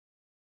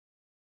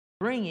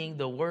bringing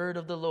the word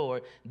of the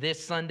Lord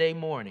this Sunday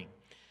morning.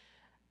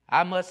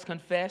 I must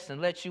confess and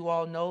let you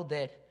all know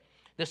that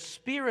the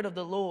Spirit of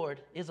the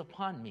Lord is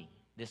upon me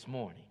this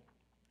morning,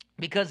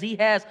 because he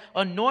has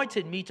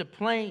anointed me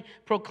to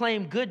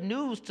proclaim good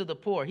news to the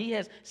poor. He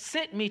has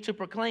sent me to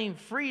proclaim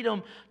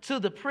freedom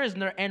to the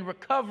prisoner and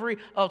recovery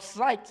of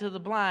sight to the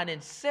blind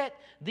and set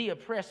the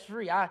oppressed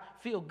free. I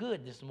feel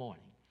good this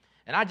morning.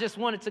 And I just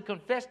wanted to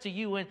confess to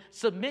you and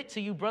submit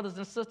to you, brothers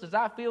and sisters,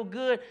 I feel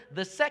good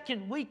the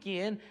second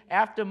weekend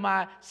after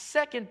my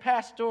second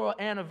pastoral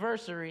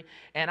anniversary.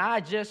 And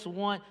I just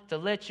want to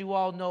let you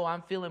all know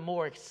I'm feeling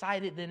more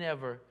excited than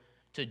ever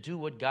to do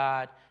what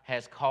God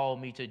has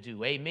called me to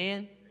do.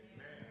 Amen? Amen.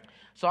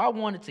 So I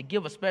wanted to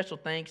give a special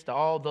thanks to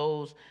all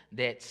those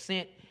that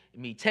sent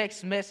me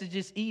text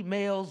messages,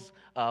 emails,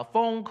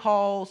 phone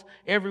calls,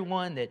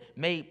 everyone that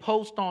made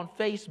posts on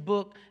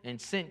Facebook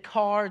and sent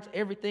cards,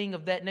 everything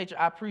of that nature.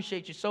 I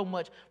appreciate you so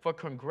much for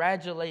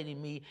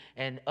congratulating me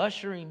and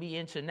ushering me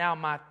into now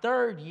my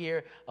third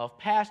year of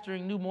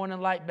pastoring New Morning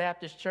Light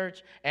Baptist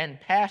Church and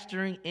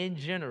pastoring in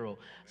general.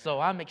 So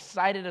I'm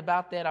excited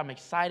about that. I'm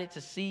excited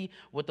to see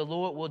what the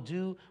Lord will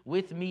do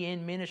with me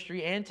in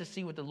ministry and to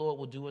see what the Lord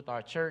will do with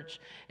our church.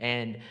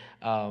 And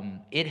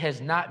it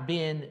has not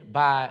been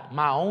by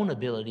my own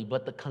ability,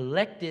 but the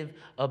collective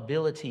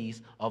abilities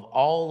of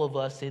all of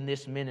us in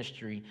this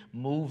ministry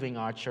moving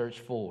our church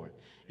forward.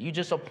 You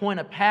just appoint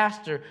a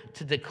pastor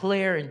to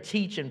declare and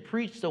teach and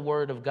preach the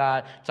word of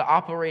God, to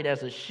operate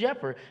as a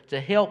shepherd, to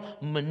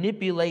help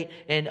manipulate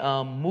and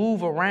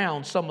move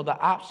around some of the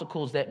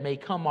obstacles that may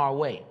come our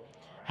way.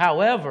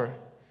 However,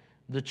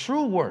 the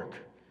true work,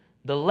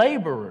 the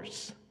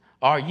laborers,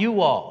 are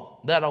you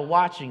all that are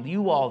watching,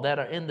 you all that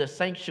are in the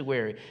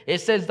sanctuary. It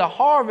says the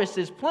harvest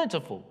is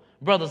plentiful,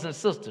 brothers and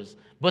sisters,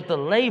 but the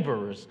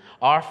laborers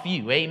are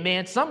few.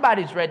 Amen.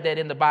 Somebody's read that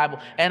in the Bible,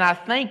 and I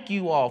thank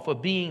you all for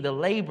being the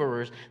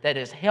laborers that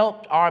has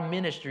helped our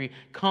ministry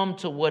come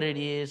to what it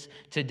is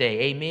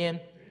today. Amen.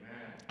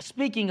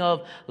 Speaking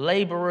of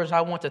laborers, I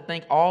want to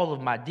thank all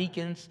of my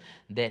deacons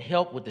that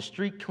helped with the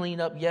street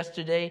cleanup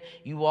yesterday.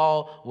 You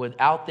all were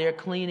out there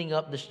cleaning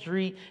up the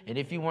street, and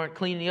if you weren't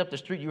cleaning up the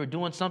street, you were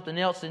doing something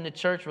else in the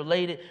church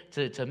related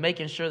to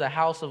making sure the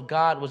house of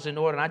God was in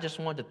order. And I just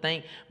wanted to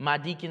thank my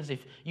deacons.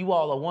 If you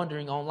all are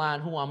wondering online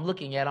who I'm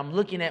looking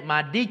at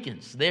my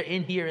deacons. They're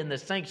in here in the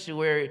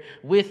sanctuary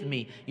with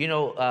me. You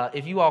know,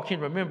 if you all can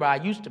remember, I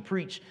used to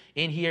preach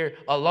in here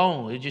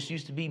alone. It just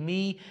used to be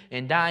me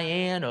and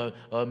Diane,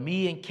 or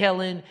me and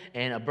Kellen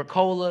and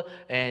Bracola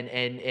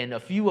and a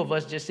few of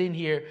us just in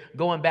here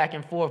going back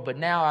and forth. But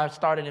now I've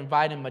started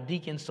inviting my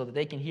deacons so that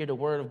they can hear the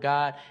word of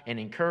God and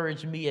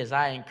encourage me as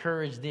I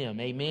encourage them.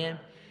 Amen.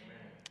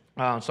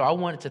 So I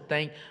wanted to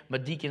thank my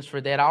deacons for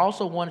that. I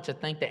also wanted to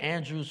thank the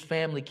Andrews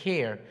Family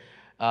Care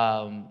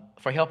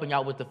for helping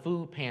out with the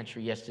food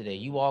pantry yesterday.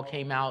 You all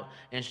came out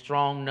in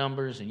strong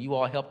numbers, and you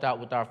all helped out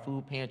with our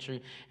food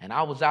pantry. And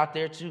I was out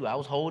there too. I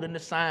was holding the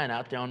sign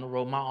out there on the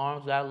road. My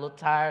arms got a little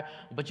tired.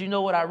 But you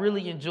know what? I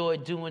really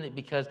enjoyed doing it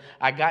because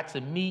I got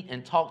to meet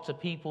and talk to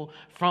people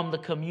from the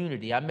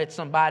community. I met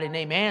somebody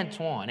named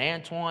Antoine.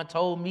 Antoine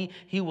told me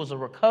he was a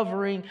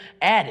recovering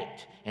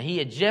addict, and he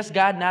had just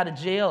gotten out of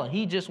jail, and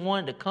he just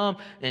wanted to come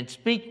and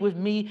speak with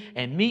me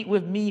and meet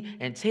with me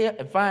and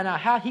find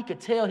out how he could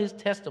tell his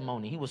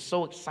testimony. He was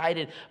so excited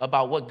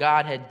about what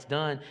God had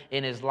done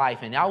in his life,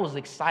 and I was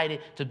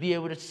excited to be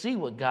able to see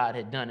what God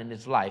had done in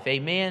his life.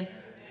 Amen.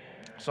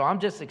 So I'm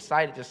just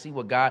excited to see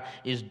what God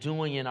is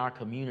doing in our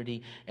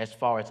community as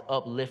far as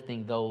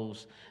uplifting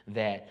those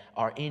that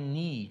are in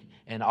need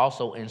and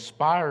also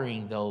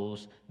inspiring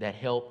those that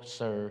help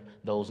serve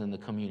those in the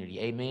community.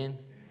 Amen.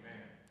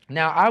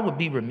 Now, I would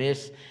be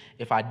remiss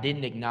if I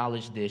didn't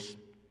acknowledge this.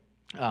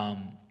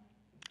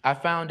 I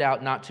found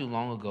out not too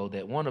long ago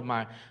that one of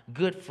my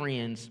good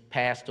friends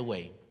passed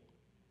away.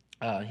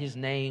 His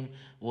name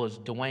was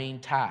Dwayne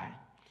Ty.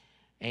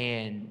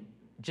 And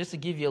just to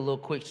give you a little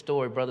quick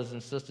story, brothers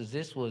and sisters,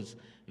 this was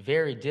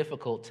very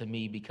difficult to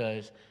me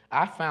because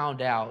I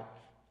found out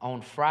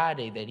on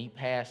Friday that he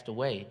passed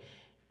away,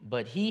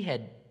 but he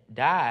had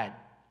died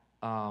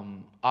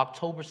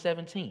October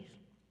 17th.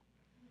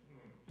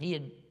 He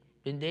had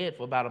been dead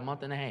for about a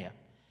month and a half.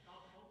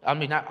 I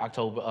mean, not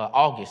October,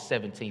 August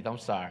 17th. I'm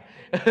sorry.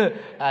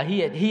 He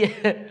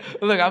had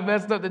look, I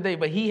messed up the date,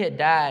 but he had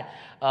died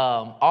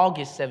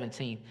August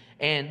 17th.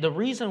 And the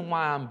reason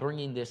why I'm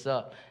bringing this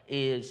up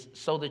is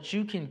so that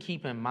you can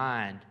keep in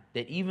mind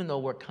that even though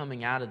we're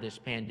coming out of this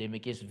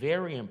pandemic, it's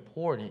very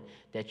important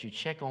that you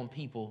check on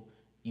people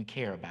you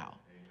care about.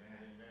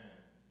 Amen.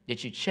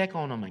 That you check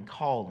on them and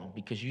call them,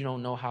 because you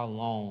don't know how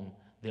long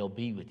they'll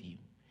be with you.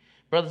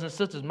 Brothers and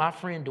sisters, my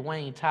friend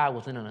Dwayne Ty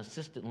was in an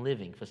assisted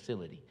living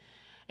facility.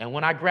 And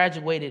when I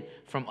graduated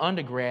from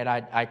undergrad,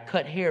 I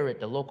cut hair at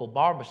the local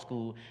barber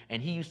school,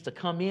 and he used to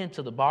come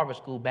into the barber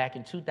school back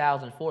in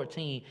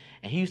 2014,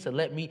 and he used to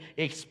let me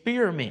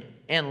experiment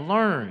and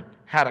learn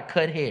how to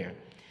cut hair.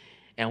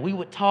 And we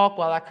would talk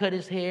while I cut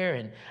his hair,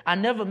 and I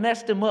never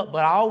messed him up,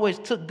 but I always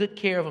took good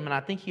care of him, and I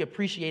think he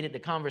appreciated the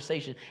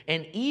conversation.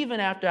 And even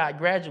after I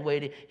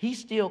graduated, he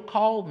still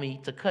called me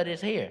to cut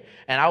his hair.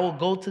 And I would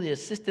go to the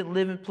assisted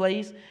living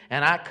place,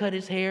 and I cut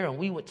his hair, and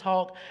we would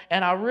talk.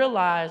 And I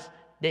realized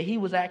that he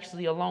was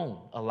actually alone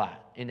a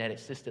lot in that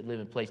assisted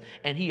living place.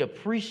 And he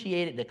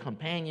appreciated the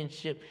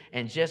companionship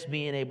and just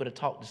being able to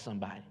talk to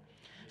somebody.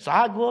 So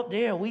I go up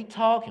there and we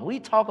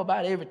talk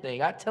about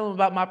everything. I tell him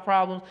about my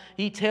problems.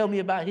 He tell me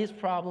about his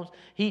problems.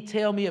 He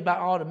tell me about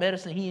all the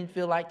medicine he didn't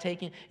feel like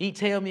taking. He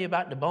tell me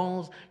about the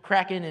bones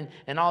cracking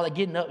and all that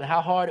getting up and how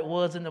hard it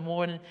was in the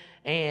morning.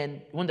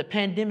 And when the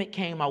pandemic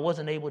came, I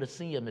wasn't able to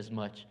see him as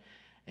much.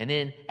 And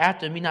then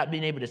after me not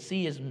being able to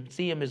see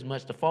him as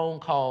much, the phone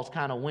calls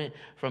kind of went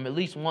from at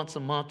least once a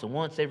month to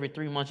once every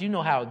 3 months. You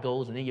know how it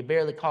goes. And then you're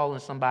barely calling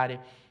somebody.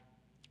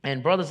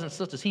 And brothers and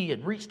sisters, he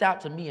had reached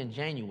out to me in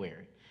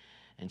January.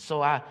 And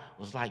so I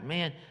was like,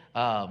 man,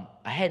 I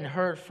hadn't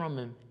heard from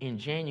him in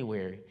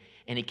January.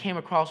 And it came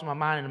across my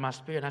mind and my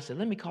spirit. And I said,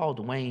 let me call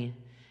Dwayne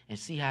and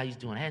see how he's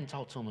doing. I hadn't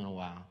talked to him in a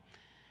while.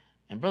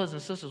 And brothers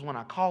and sisters, when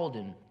I called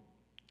him,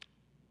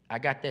 I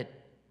got that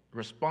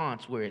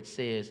response where it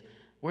says,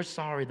 we're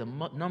sorry, the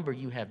number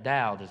you have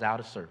dialed is out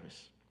of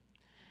service.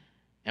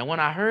 And when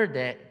I heard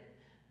that,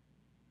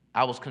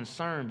 I was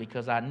concerned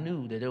because I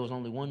knew that there was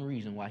only one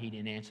reason why he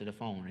didn't answer the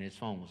phone, and his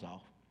phone was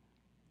off.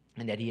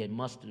 And that he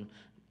must have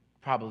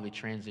probably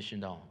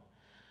transitioned on.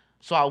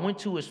 So I went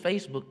to his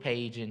Facebook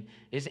page, and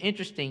it's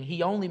interesting.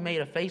 He only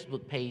made a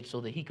Facebook page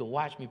so that he could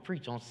watch me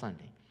preach on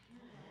Sunday,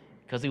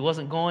 because he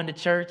wasn't going to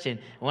church. And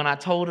when I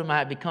told him I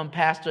had become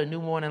pastor of New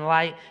Morning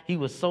Light, he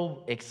was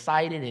so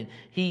excited, and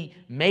he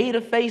made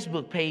a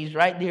Facebook page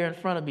right there in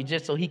front of me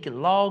just so he could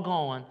log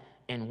on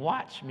and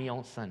watch me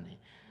on Sunday.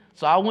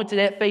 So I went to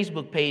that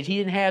Facebook page. He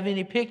didn't have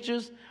any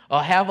pictures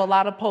or have a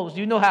lot of posts.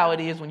 You know how it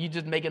is when you're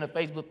just making a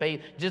Facebook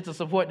page just to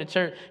support the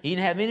church. He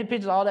didn't have any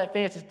pictures, all that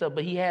fancy stuff,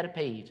 but he had a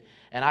page.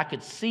 And I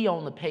could see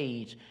on the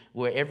page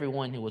where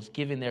everyone was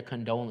giving their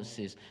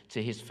condolences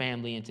to his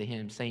family and to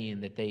him, saying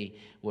that they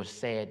were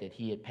sad that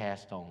he had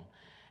passed on.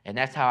 And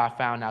that's how I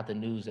found out the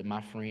news that my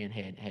friend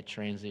had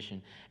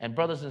transitioned. And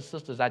brothers and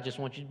sisters, I just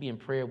want you to be in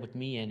prayer with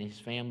me and his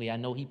family. I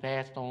know he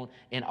passed on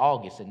in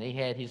August, and they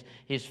had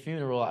his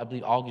funeral, I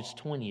believe, August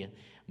 20th.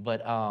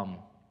 But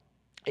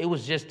it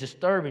was just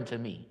disturbing to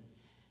me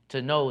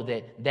to know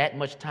that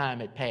much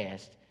time had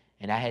passed,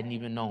 and I hadn't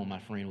even known my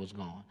friend was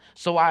gone.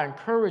 So I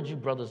encourage you,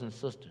 brothers and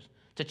sisters,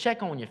 to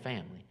check on your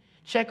family.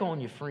 Check on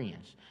your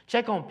friends.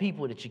 Check on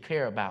people that you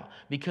care about,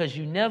 because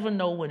you never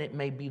know when it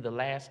may be the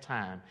last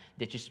time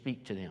that you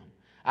speak to them.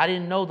 I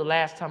didn't know the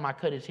last time I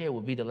cut his hair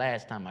would be the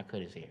last time I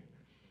cut his hair.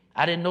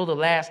 I didn't know the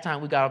last time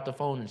we got off the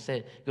phone and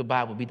said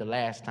goodbye would be the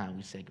last time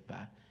we said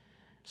goodbye.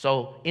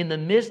 So in the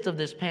midst of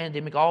this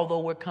pandemic,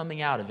 although we're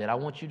coming out of it, I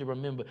want you to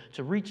remember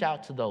to reach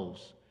out to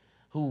those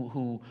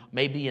who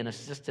may be in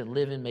assisted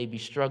living, may be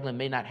struggling,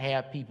 may not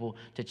have people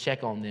to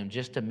check on them,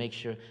 just to make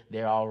sure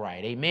they're all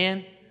right.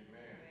 Amen?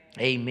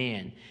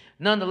 Amen.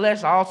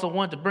 Nonetheless, I also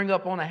want to bring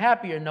up on a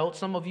happier note,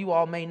 some of you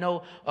all may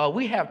know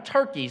we have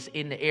turkeys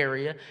in the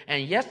area,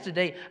 and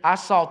yesterday I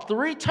saw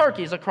 3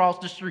 turkeys across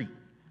the street.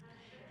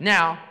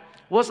 Now,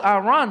 what's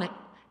ironic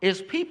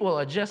is people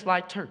are just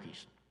like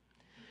turkeys.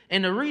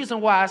 And the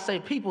reason why I say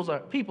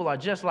people are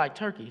just like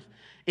turkeys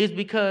is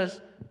because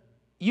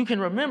you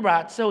can remember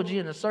I told you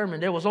in the sermon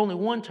there was only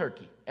one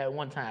turkey at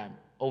one time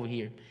over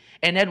here.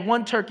 And that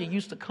one turkey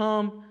used to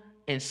come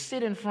and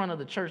sit in front of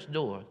the church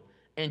door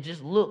and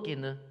just look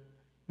in the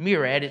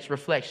mirror at its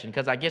reflection,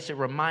 because I guess it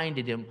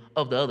reminded him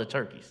of the other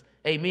turkeys.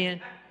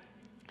 Amen.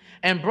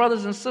 And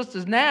brothers and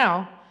sisters,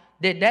 now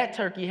that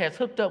turkey has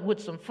hooked up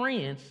with some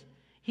friends,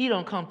 he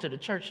don't come to the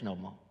church no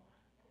more.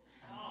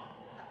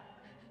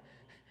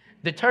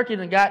 The turkey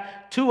done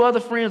got 2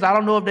 other friends. I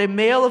don't know if they're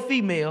male or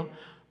female,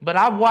 but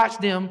I've watched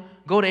them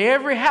go to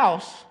every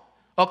house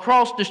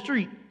across the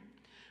street,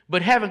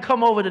 but haven't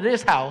come over to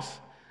this house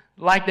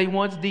like they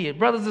once did.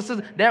 Brothers and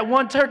sisters, that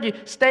one turkey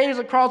stays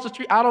across the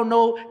street. I don't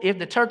know if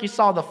the turkey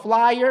saw the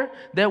flyer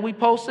that we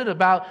posted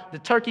about the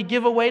turkey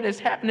giveaway that's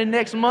happening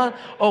next month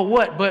or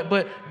what,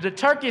 but the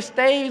turkey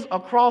stays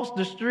across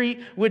the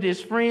street with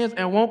his friends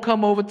and won't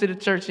come over to the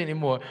church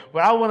anymore.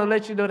 But I want to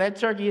let you know that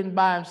turkey isn't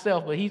by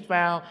himself, but he's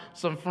found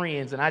some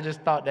friends, and I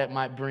just thought that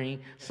might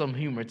bring some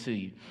humor to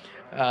you.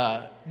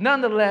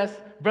 Nonetheless,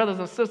 brothers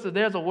and sisters,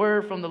 there's a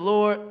word from the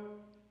Lord.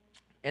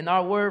 And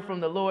our word from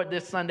the Lord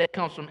this Sunday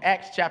comes from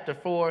Acts chapter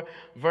 4,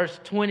 verse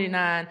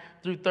 29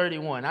 through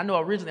 31. I know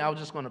originally I was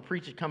just going to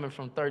preach it coming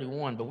from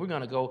 31, but we're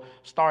going to go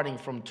starting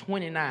from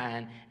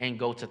 29 and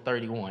go to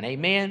 31.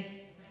 Amen?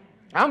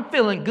 I'm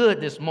feeling good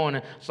this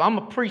morning, so I'm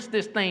going to preach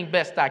this thing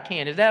best I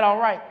can. Is that all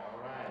right?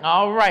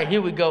 All right,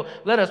 here we go.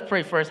 Let us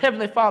pray first.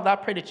 Heavenly Father, I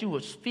pray that you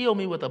would fill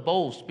me with a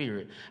bold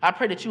spirit. I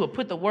pray that you would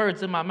put the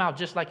words in my mouth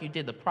just like you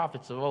did the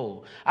prophets of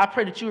old. I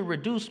pray that you would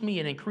reduce me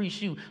and increase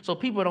you so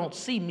people don't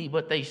see me,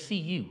 but they see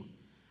you.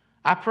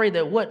 I pray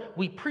that what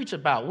we preach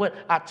about, what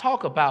I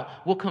talk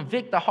about, will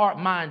convict the heart,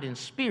 mind, and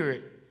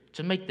spirit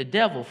to make the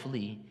devil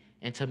flee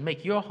and to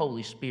make your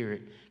Holy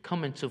Spirit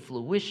come into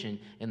fruition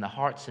in the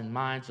hearts and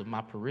minds of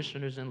my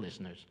parishioners and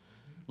listeners.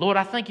 Lord,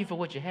 I thank you for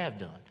what you have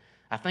done.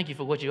 I thank you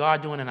for what you are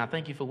doing, and I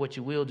thank you for what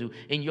you will do.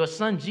 In your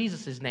Son,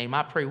 Jesus' name,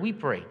 I pray, we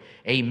pray.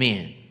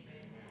 Amen.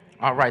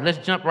 All right, let's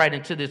jump right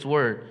into this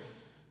word.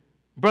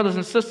 Brothers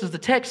and sisters, the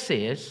text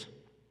says,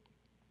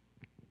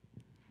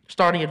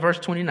 starting at verse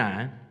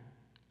 29,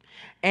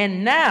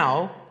 and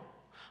now,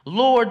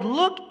 Lord,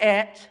 look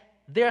at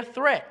their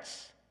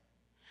threats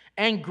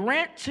and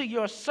grant to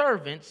your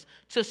servants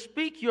to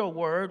speak your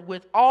word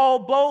with all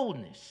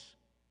boldness,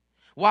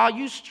 while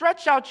you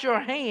stretch out your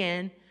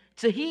hand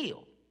to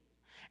heal.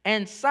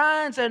 And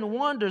signs and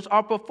wonders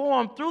are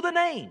performed through the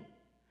name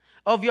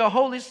of your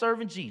holy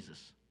servant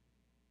Jesus.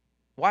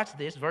 Watch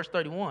this, verse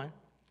 31.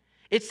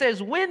 It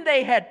says, when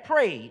they had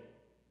prayed,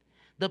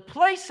 the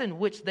place in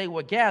which they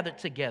were gathered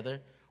together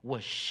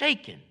was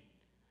shaken,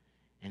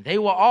 and they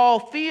were all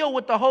filled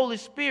with the Holy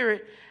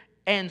Spirit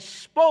and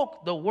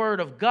spoke the word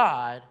of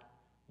God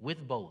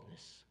with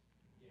boldness.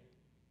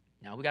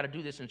 Now, we got to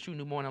do this in true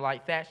New Morning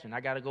Light fashion.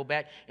 I got to go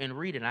back and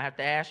read it. And I have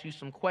to ask you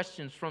some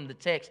questions from the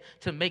text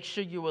to make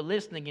sure you were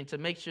listening and to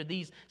make sure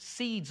these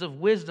seeds of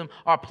wisdom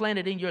are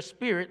planted in your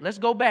spirit. Let's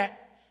go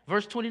back.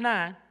 Verse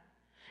 29.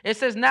 It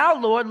says, now,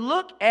 Lord,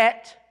 look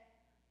at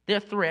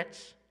their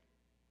threats.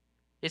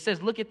 It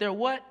says, look at their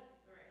what?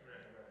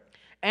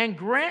 And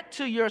grant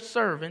to your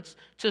servants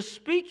to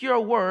speak your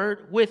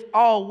word with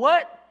all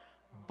what?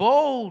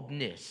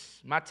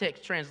 Boldness. My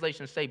text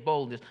translations say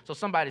boldness. So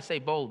somebody say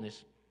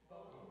boldness.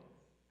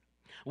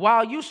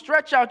 While you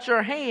stretch out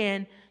your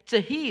hand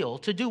to heal.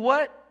 To do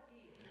what?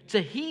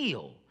 To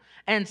heal.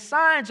 And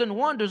signs and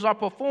wonders are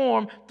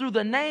performed through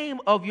the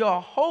name of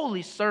your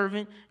holy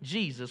servant,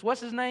 Jesus.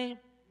 What's his name?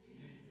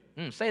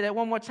 Say that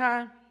one more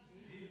time.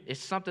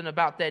 It's something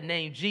about that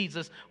name,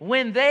 Jesus.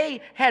 When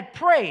they had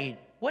prayed,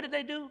 what did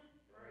they do?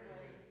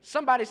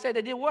 Somebody said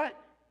they did what?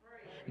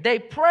 They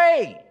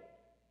prayed.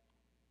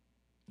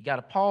 You got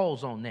to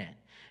pause on that.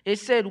 It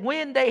said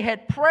when they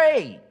had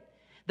prayed,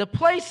 the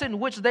place in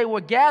which they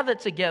were gathered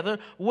together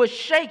was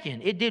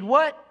shaken. It did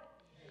what?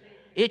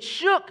 It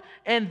shook,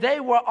 and they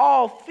were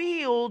all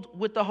filled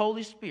with the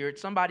Holy Spirit.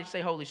 Somebody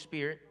say Holy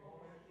Spirit.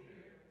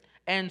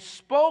 And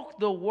spoke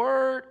the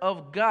word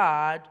of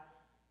God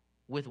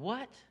with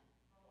what?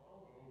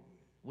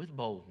 With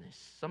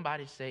boldness.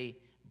 Somebody say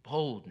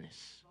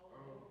boldness.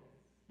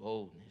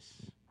 Boldness.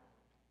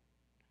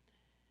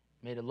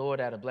 May the Lord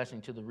add a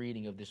blessing to the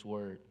reading of this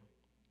word.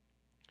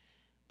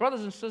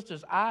 Brothers and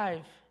sisters,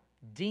 I've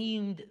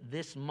deemed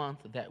this month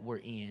that we're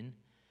in,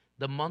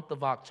 the month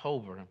of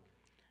October,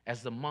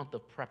 as the month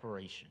of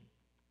preparation.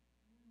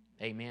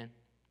 Amen.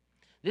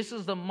 This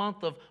is the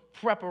month of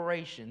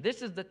preparation.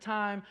 This is the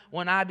time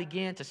when I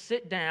began to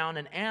sit down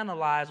and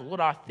analyze what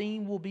our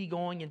theme will be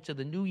going into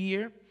the new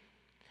year,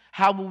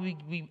 how we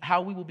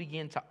will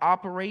begin to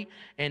operate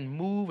and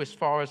move as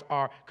far as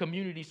our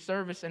community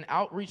service and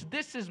outreach.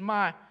 This is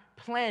my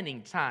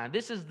planning time.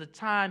 This is the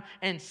time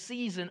and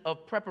season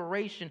of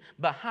preparation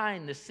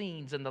behind the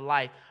scenes in the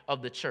life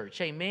of the church.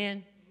 Amen?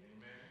 Amen.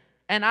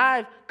 And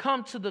I've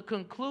come to the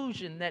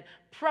conclusion that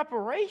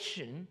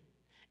preparation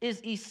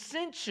is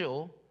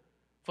essential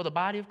for the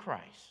body of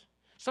Christ.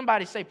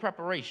 Somebody say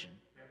preparation.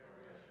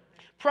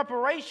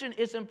 Preparation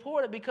is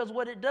important because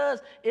what it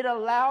does, it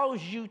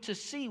allows you to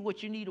see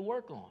what you need to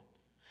work on.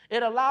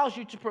 It allows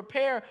you to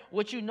prepare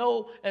what you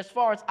know as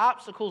far as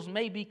obstacles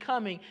may be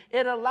coming.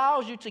 It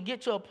allows you to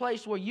get to a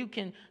place where you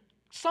can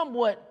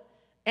somewhat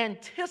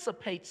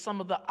anticipate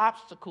some of the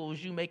obstacles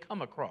you may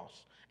come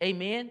across.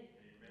 Amen? Amen.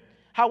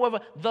 However,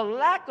 the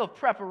lack of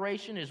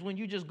preparation is when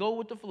you just go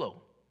with the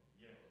flow.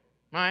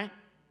 Yeah. Right?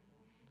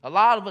 A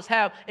lot of us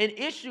have an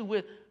issue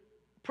with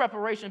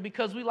preparation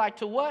because we like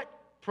to what?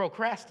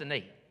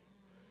 Procrastinate.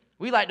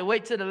 We like to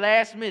wait till the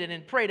last minute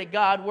and pray that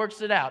God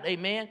works it out.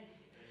 Amen?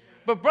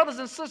 But brothers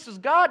and sisters,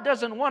 God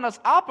doesn't want us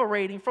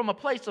operating from a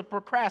place of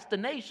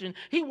procrastination.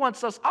 He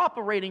wants us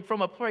operating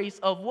from a place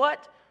of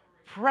what?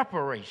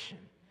 Preparation.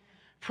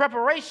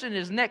 Preparation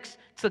is next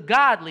to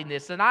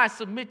godliness, and I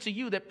submit to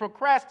you that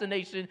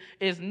procrastination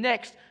is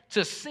next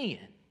to sin.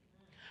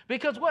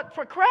 Because what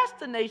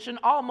procrastination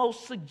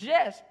almost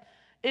suggests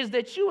is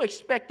that you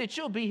expect that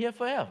you'll be here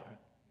forever.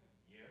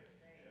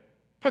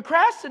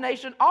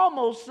 Procrastination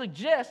almost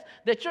suggests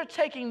that you're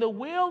taking the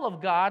will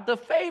of God, the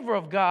favor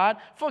of God,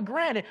 for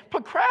granted.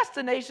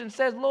 Procrastination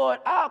says, Lord,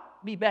 I'll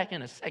be back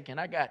in a second.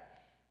 I got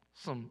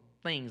some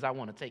things I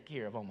want to take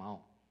care of on my own.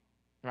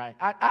 Right?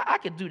 I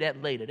could do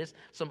that later. There's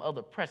some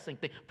other pressing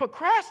thing.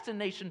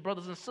 Procrastination,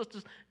 brothers and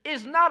sisters,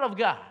 is not of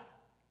God.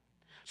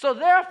 So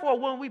therefore,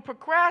 when we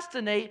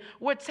procrastinate,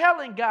 we're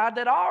telling God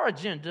that our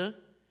agenda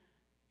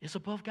is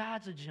above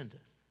God's agenda.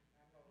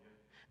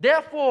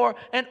 Therefore,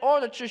 in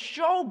order to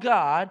show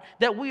God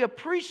that we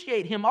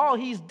appreciate him, all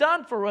he's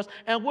done for us,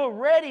 and we're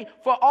ready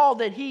for all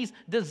that he's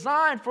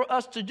designed for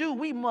us to do,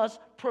 we must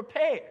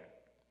prepare.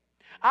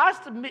 I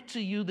submit to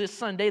you this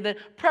Sunday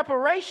that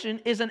preparation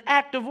is an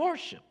act of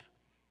worship.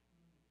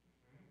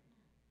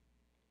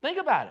 Think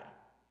about it.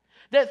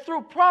 That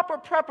through proper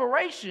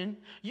preparation,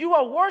 you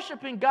are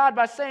worshiping God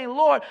by saying,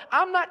 Lord,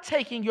 I'm not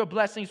taking your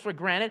blessings for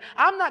granted.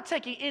 I'm not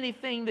taking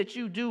anything that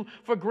you do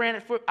for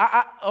granted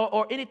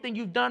or anything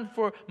you've done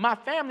for my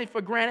family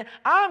for granted.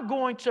 I'm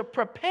going to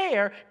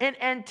prepare in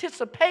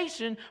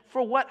anticipation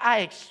for what I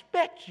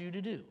expect you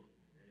to do.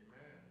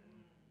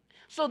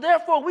 So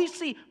therefore, we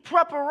see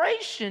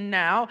preparation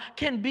now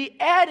can be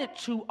added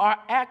to our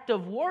act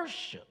of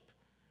worship.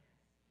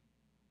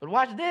 But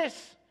watch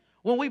this.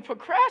 When we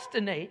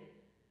procrastinate,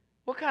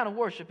 what kind of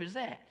worship is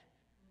that?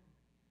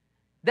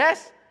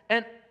 That's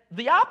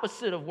the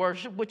opposite of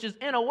worship, which is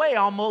in a way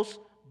almost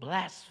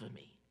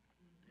blasphemy.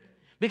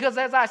 Because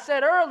as I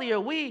said earlier,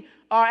 we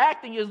are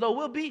acting as though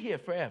we'll be here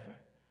forever.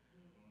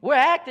 We're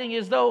acting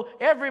as though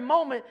every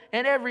moment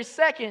and every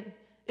second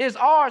is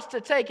ours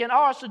to take and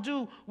ours to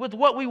do with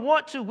what we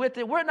want to with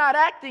it. We're not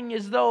acting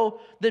as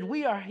though that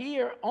we are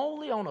here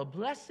only on a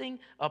blessing,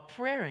 a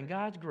prayer, and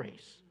God's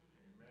grace.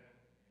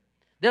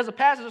 There's a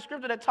passage of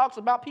scripture that talks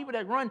about people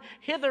that run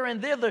hither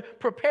and thither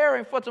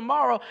preparing for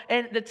tomorrow.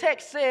 And the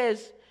text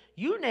says,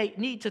 you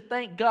need to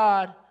thank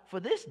God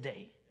for this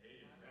day.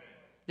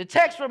 The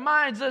text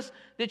reminds us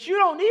that you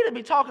don't need to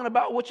be talking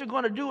about what you're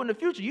going to do in the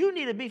future. You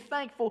need to be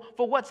thankful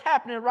for what's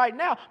happening right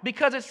now,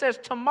 because it says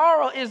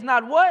tomorrow is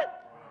not what?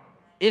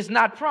 It's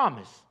not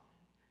promised.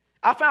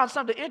 I found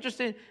something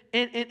interesting.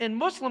 In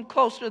Muslim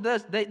culture,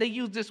 they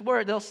use this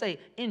word. They'll say,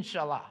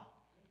 inshallah.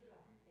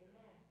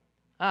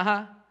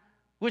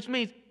 Which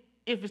means,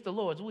 if it's the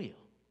Lord's will.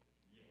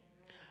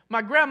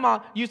 My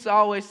grandma used to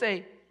always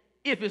say,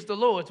 if it's the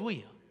Lord's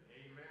will,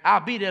 I'll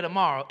be there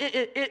tomorrow.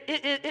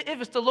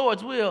 If it's the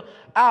Lord's will,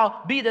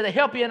 I'll be there to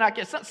help you. And I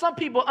can. Some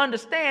people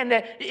understand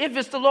that if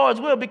it's the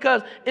Lord's will,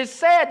 because it's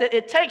sad that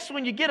it takes,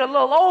 when you get a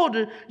little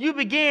older, you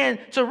begin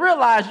to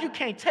realize you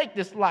can't take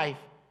this life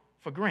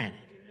for granted.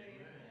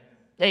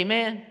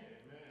 Amen.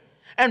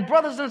 And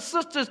brothers and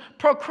sisters,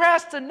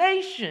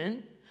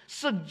 procrastination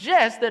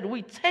suggests that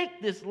we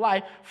take this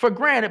life for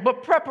granted.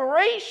 But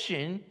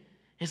preparation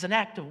is an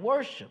act of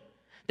worship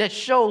that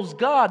shows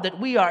God that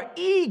we are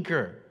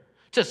eager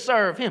to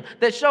serve him,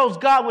 that shows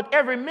God with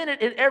every minute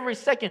and every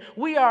second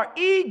we are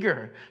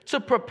eager to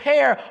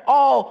prepare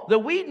all that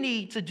we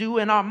need to do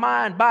in our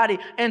mind, body,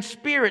 and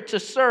spirit to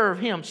serve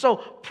him. So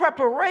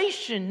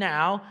preparation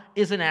now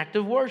is an act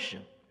of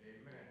worship.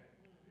 Amen.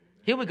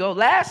 Here we go.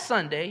 Last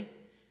Sunday,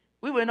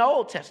 we were in the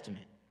Old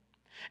Testament,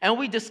 and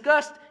we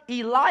discussed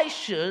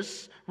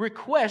Elisha's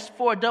request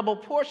for a double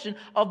portion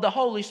of the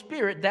Holy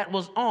Spirit that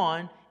was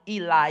on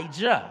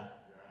Elijah,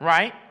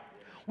 right?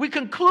 We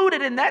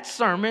concluded in that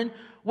sermon,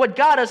 what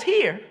got us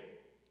here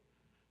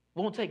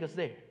won't take us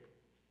there,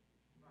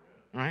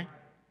 right?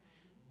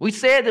 We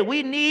said that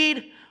we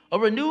need a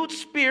renewed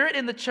spirit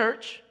in the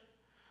church,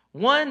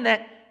 one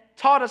that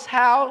taught us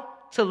how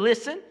to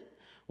listen,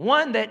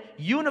 one that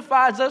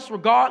unifies us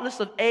regardless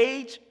of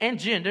age and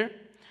gender,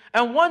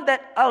 and one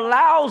that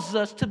allows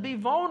us to be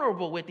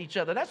vulnerable with each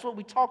other. That's what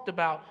we talked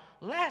about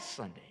last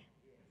Sunday.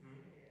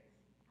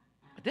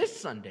 But this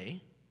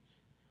Sunday,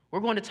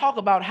 we're going to talk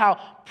about how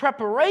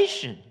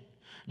preparation,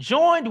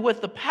 joined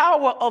with the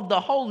power of the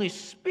Holy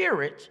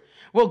Spirit,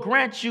 will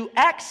grant you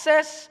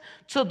access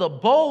to the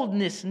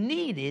boldness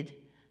needed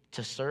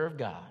to serve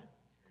God.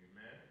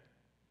 Amen.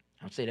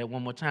 I'll say that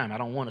one more time. I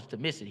don't want us to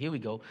miss it. Here we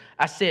go.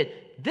 I said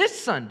this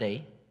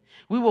Sunday,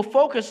 we will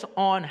focus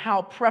on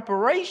how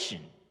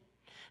preparation,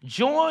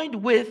 joined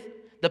with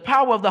the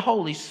power of the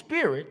Holy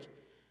Spirit,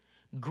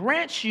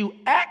 grants you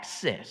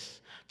access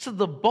to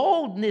the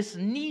boldness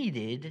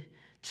needed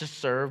to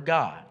serve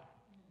God.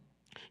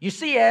 You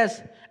see,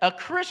 as a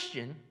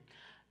Christian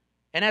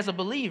and as a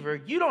believer,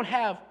 you don't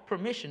have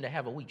permission to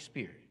have a weak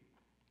spirit.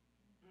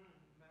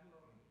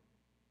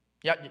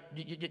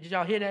 Did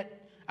y'all hear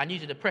that? I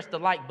need you to press the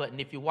like button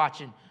if you're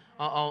watching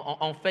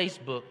on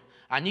Facebook.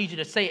 I need you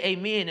to say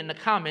amen in the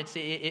comments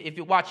if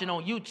you're watching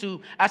on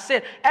YouTube. I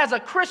said, as a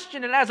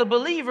Christian and as a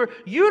believer,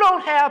 you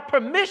don't have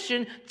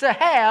permission to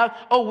have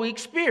a weak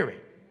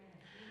spirit.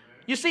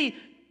 You see,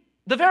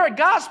 the very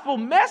gospel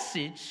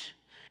message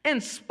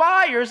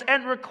inspires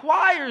and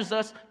requires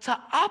us to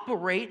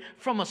operate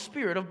from a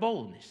spirit of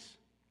boldness.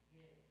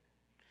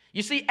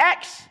 You see,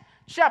 Acts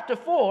chapter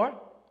 4,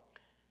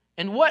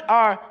 and what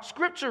our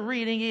scripture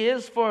reading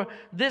is for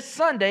this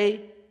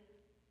Sunday,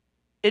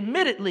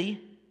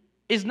 admittedly,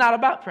 is not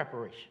about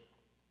preparation.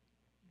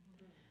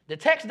 The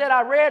text that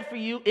I read for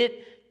you,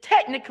 it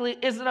technically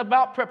isn't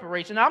about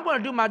preparation. Now, I'm going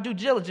to do my due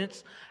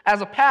diligence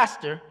as a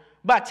pastor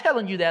by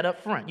telling you that up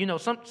front. You know,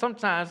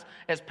 sometimes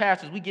as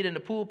pastors, we get in the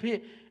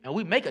pulpit and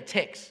we make a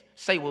text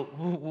say what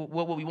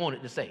we want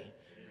it to say,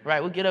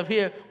 right? We get up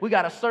here, we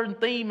got a certain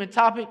theme and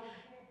topic,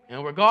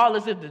 and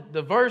regardless if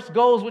the verse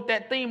goes with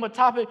that theme or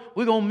topic,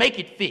 we're going to make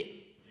it fit,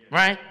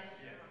 right?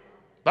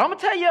 But I'm going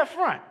to tell you up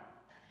front,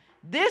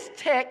 this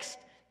text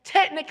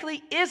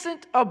technically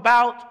isn't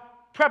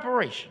about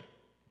preparation,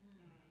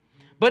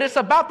 but it's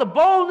about the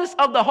boldness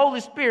of the Holy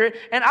Spirit,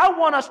 and I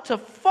want us to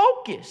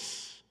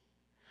focus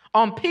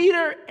on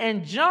Peter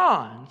and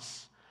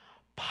John's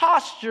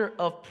posture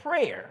of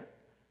prayer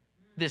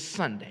this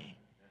Sunday.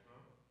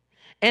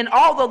 And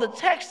although the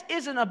text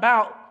isn't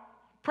about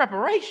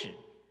preparation,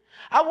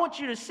 I want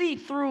you to see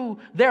through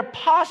their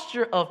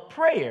posture of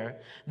prayer,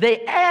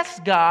 they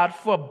ask God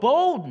for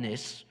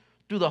boldness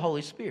through the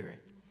Holy Spirit.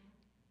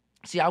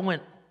 See, I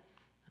went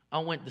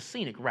the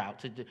scenic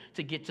route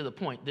to get to the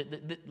point.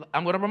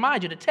 I'm going to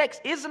remind you, the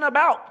text isn't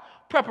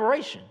about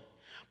preparation,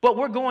 but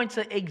we're going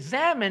to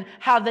examine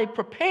how they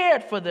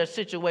prepared for their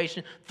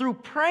situation through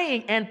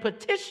praying and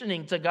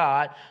petitioning to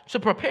God to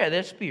prepare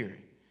their spirit.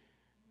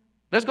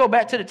 Let's go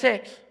back to the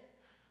text.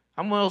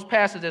 I'm one of those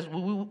pastors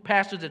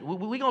that we're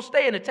going to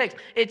stay in the text.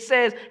 It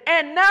says,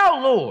 "And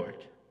now, Lord,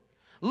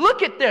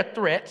 look at their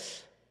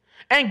threats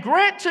and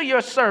grant to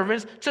your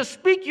servants to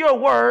speak your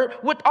word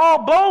with all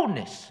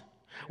boldness,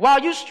 while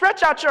you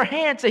stretch out your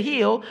hand to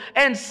heal,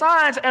 and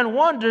signs and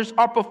wonders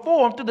are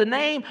performed through the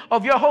name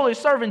of your holy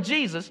servant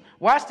Jesus."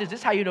 Watch this. This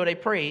is how you know they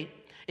prayed.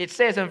 It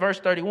says in verse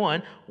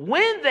 31,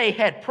 "When they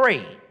had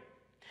prayed,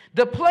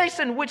 the place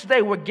in which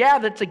they were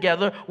gathered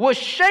together was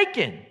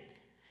shaken,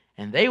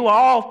 and they were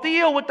all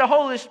filled with the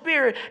Holy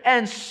Spirit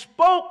and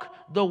spoke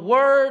the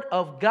word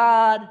of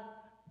God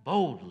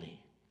boldly."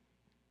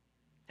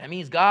 That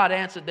means God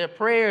answered their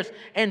prayers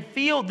and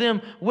filled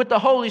them with the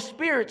Holy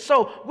Spirit.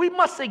 So we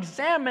must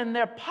examine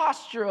their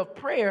posture of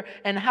prayer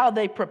and how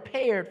they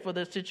prepared for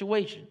the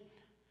situation.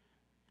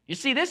 You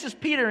see, this is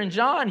Peter and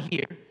John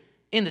here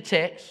in the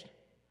text.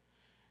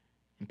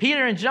 And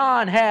Peter and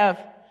John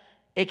have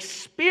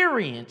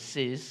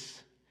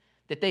experiences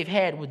that they've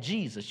had with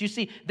Jesus. You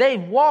see,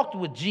 they've walked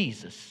with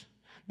Jesus.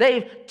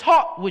 They've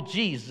talked with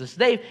Jesus.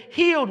 They've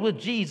healed with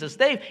Jesus.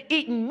 They've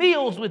eaten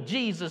meals with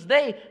Jesus.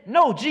 They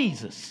know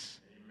Jesus.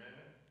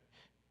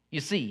 You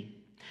see,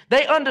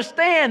 they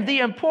understand the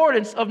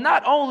importance of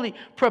not only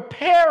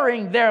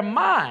preparing their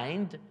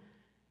mind,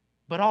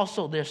 but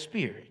also their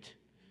spirit.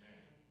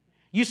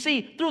 You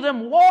see, through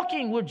them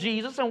walking with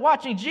Jesus and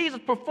watching Jesus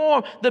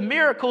perform the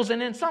miracles,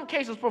 and in some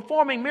cases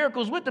performing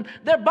miracles with them,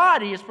 their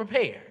body is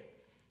prepared.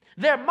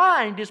 Their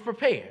mind is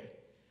prepared.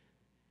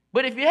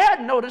 But if you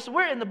hadn't noticed,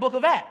 we're in the book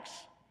of Acts.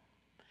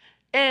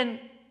 And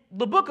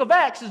the book of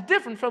Acts is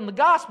different from the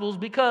Gospels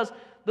because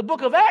the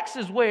book of Acts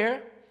is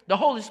where the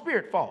Holy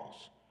Spirit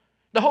falls.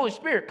 The Holy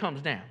Spirit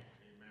comes down.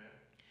 Amen.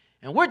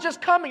 And we're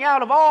just coming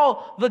out of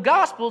all the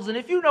Gospels, and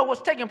if you know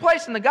what's taking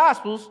place in the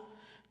Gospels,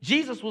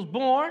 Jesus was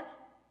born,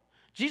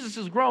 Jesus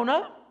has grown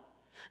up,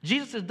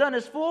 Jesus has done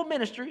his full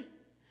ministry,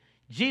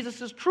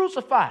 Jesus is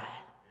crucified,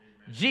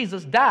 Amen.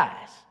 Jesus dies,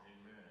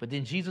 Amen. But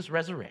then Jesus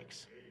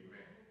resurrects. Amen.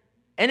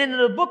 And in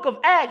the book of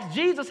Acts,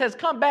 Jesus has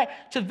come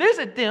back to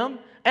visit them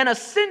and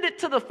ascended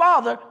to the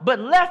Father, but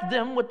left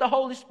them with the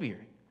Holy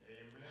Spirit.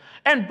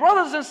 And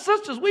brothers and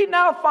sisters, we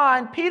now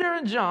find Peter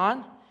and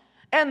John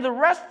and the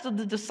rest of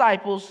the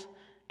disciples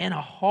in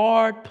a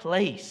hard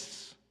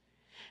place.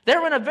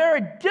 They're in a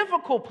very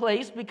difficult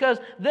place because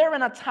they're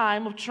in a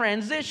time of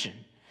transition.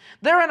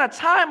 They're in a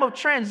time of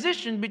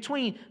transition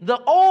between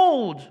the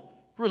old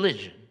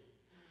religion,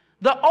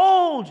 the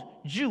old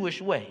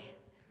Jewish way,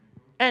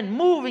 and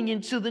moving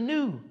into the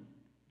new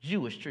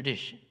Jewish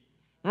tradition,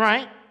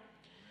 right?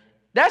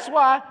 That's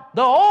why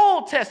the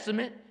Old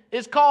Testament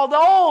is called the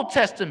Old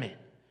Testament,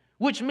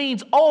 which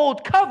means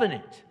Old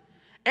Covenant.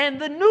 And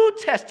the New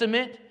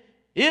Testament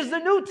is the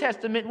New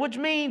Testament, which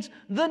means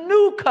the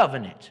New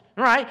Covenant,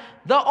 right?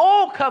 The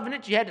Old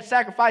Covenant, you had to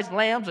sacrifice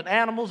lambs and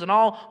animals and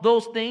all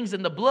those things,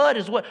 and the blood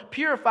is what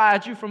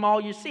purifies you from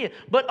all your sin.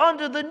 But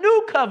under the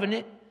New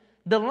Covenant,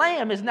 the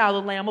Lamb is now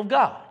the Lamb of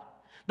God.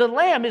 The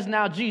Lamb is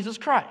now Jesus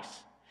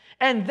Christ.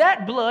 And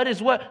that blood is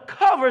what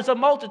covers a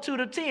multitude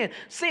of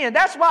sin.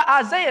 That's why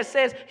Isaiah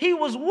says he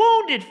was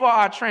wounded for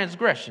our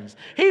transgressions.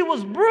 He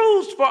was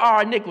bruised for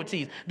our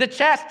iniquities. The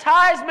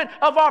chastisement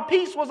of our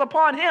peace was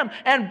upon him,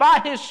 and by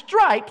his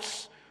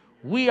stripes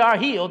we are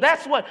healed.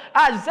 That's what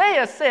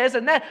Isaiah says,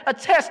 and that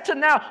attests to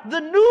now the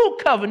new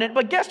covenant.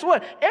 But guess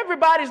what?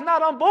 Everybody's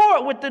not on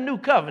board with the new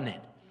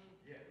covenant.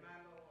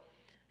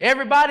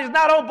 Everybody's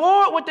not on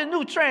board with the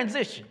new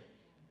transition.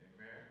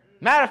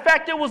 Matter of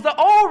fact, it was the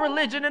old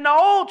religion and the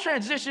old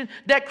transition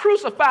that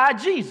crucified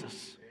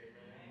Jesus.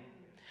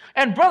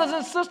 And brothers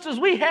and sisters,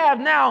 we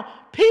have now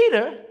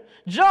Peter,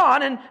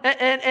 John,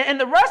 and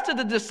the rest of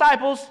the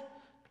disciples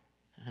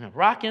in a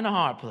rock and a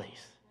hard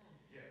place.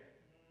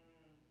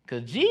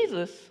 Because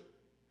Jesus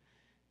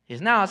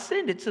is now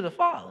ascended to the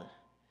Father.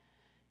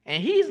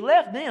 And he's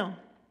left them.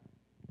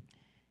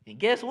 And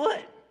guess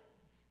what?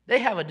 They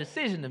have a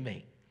decision to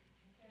make.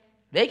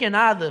 They can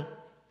either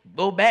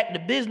go back to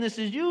business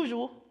as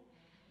usual,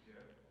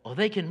 or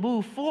they can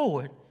move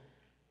forward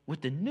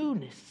with the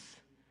newness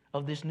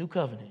of this new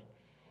covenant.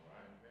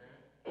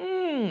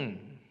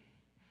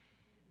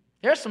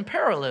 There's some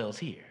parallels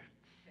here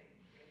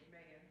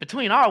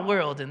between our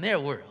world and their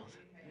world.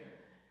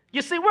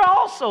 You see, we're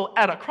also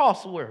at a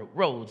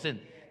crossroads in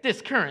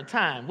this current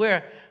time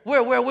where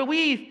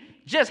we've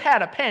just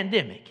had a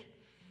pandemic.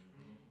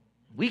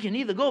 We can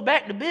either go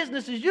back to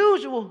business as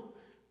usual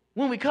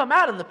when we come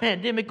out of the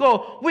pandemic,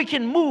 or we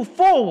can move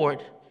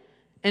forward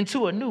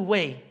into a new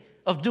way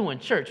of doing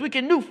church. We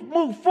can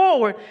move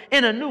forward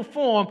in a new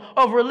form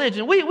of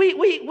religion.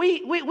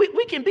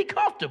 We can be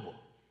comfortable.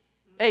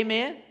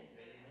 Amen.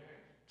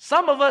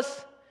 Some of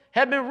us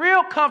have been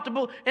real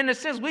comfortable in the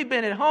sense we've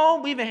been at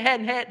home. We even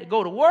hadn't had to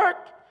go to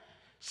work.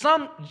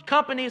 Some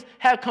companies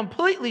have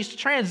completely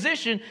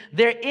transitioned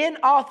their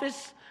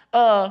in-office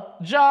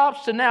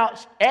jobs to now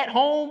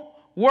at-home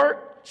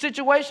work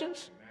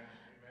situations.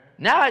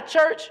 Now at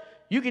church,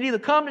 you can either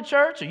come to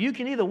church or you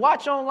can either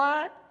watch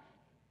online.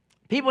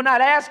 People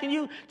not asking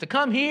you to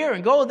come here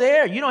and go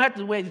there. You don't have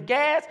to waste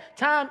gas,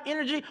 time,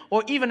 energy,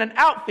 or even an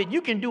outfit.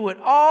 You can do it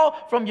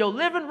all from your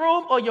living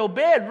room or your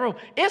bedroom.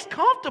 It's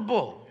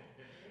comfortable.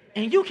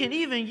 And you can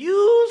even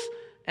use,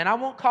 and I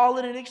won't call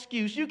it an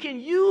excuse, you can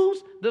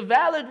use the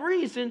valid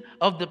reason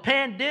of the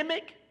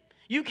pandemic.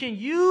 You can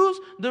use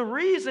the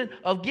reason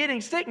of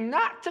getting sick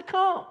not to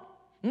come,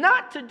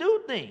 not to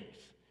do things.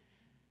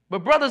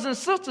 But brothers and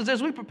sisters,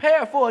 as we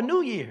prepare for a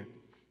new year,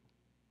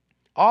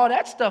 all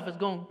that stuff is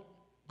going to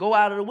go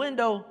out of the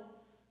window.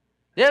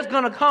 There's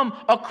going to come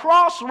a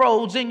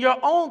crossroads in your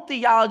own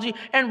theology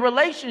and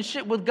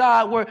relationship with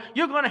God where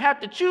you're going to have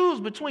to choose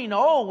between the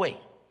old way.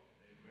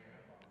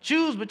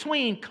 Choose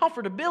between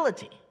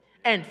comfortability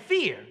and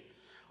fear,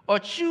 or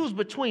choose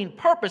between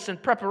purpose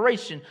and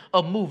preparation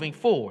of moving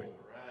forward.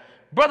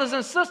 Brothers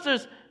and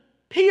sisters,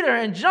 Peter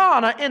and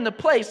John are in the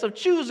place of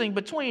choosing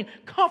between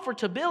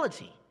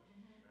comfortability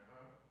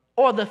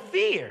or the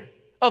fear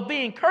of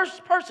being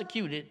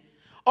persecuted,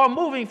 or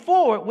moving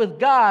forward with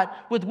God,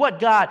 with what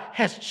God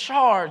has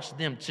charged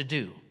them to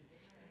do.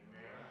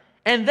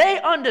 And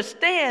they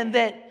understand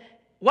that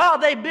while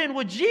they've been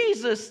with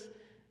Jesus,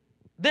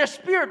 their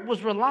spirit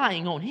was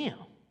relying on him.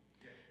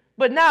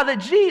 But now that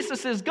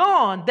Jesus is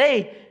gone,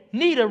 they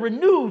need a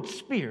renewed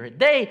spirit.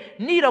 They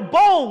need a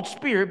bold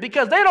spirit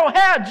because they don't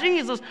have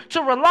Jesus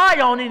to rely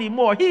on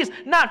anymore. He's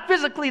not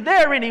physically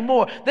there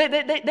anymore.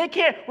 They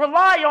can't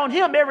rely on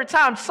him every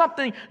time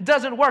something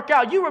doesn't work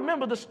out. You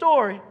remember the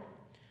story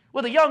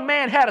where the young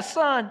man had a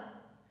son,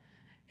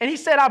 and he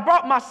said, I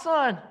brought my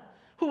son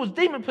who was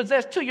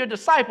demon-possessed to your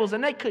disciples,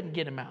 and they couldn't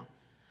get him out.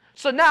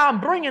 So now I'm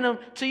bringing him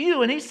to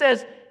you. And he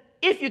says,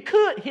 if you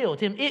could heal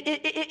him,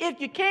 if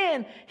you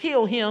can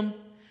heal him,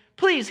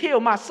 please heal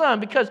my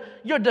son, because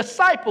your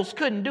disciples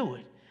couldn't do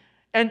it.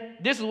 And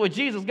this is where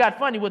Jesus got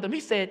funny with him. He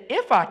said,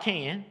 if I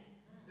can.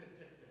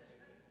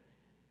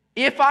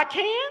 If I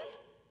can?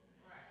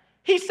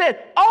 He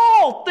said,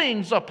 all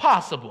things are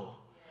possible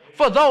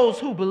for those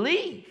who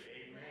believe.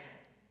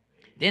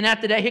 Then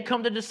after that, here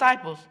come the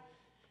disciples.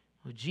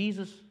 Well,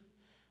 Jesus,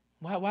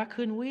 why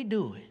couldn't we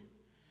do it?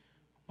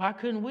 Why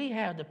couldn't we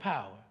have the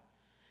power?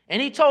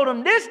 And he told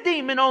them, this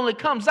demon only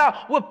comes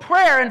out with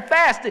prayer and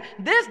fasting.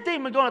 This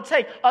demon is going to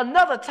take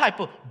another type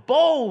of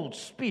bold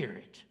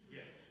spirit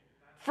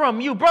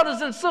from you.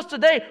 Brothers and sisters,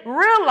 they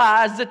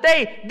realized that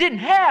they didn't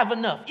have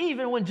enough,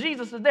 even when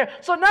Jesus is there.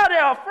 So now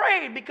they're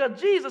afraid because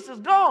Jesus is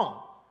gone.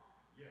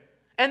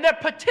 And they're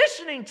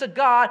petitioning to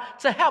God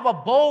to have a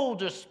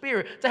bolder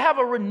spirit, to have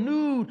a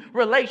renewed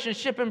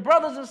relationship. And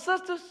brothers and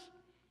sisters,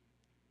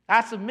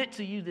 I submit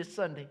to you this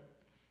Sunday,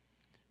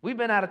 we've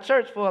been out of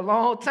church for a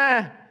long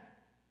time.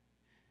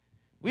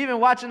 We've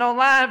been watching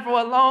online for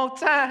a long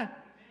time.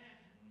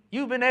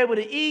 You've been able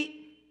to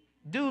eat,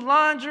 do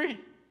laundry,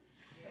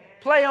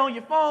 play on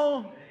your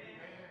phone,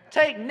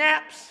 take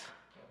naps,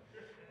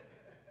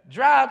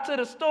 drive to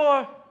the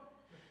store,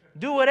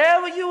 do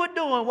whatever you were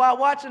doing while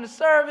watching the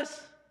service,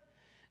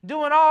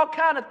 doing all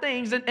kind of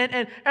things.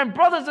 And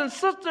brothers and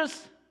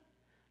sisters,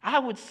 I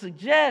would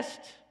suggest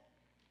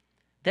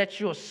that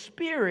your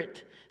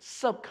spirit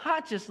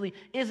subconsciously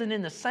isn't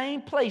in the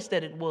same place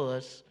that it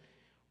was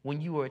when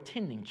you were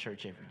attending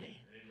church every day.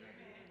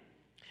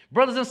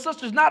 Brothers and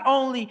sisters, not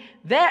only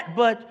that,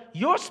 but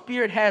your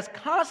spirit has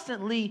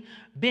constantly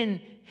been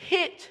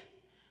hit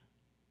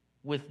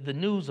with the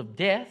news of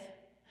death,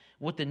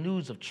 with the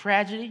news of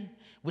tragedy,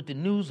 with the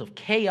news of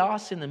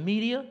chaos in the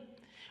media,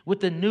 with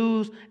the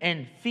news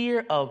and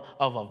fear of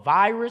a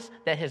virus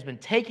that has been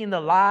taking the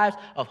lives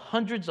of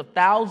hundreds of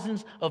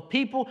thousands of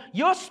people.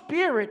 Your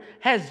spirit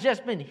has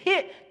just been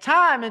hit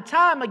time and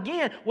time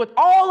again with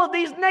all of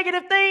these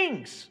negative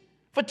things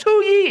for 2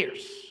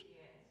 years.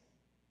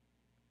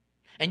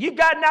 And you've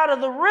gotten out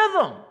of the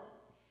rhythm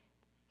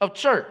of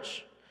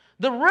church,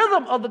 the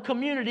rhythm of the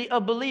community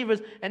of believers,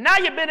 and now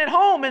you've been at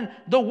home and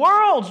the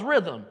world's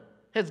rhythm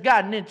has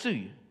gotten into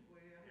you.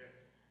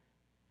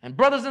 And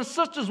brothers and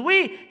sisters,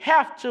 we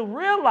have to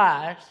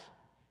realize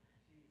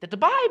that the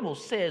Bible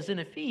says in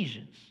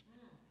Ephesians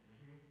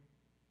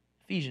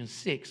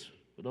 6,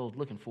 for those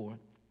looking for it,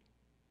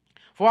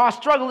 for our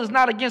struggle is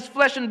not against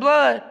flesh and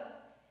blood,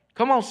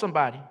 come on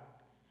somebody,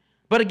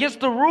 but against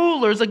the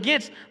rulers,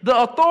 against the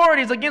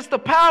authorities, against the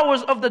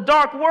powers of the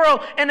dark world,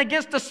 and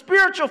against the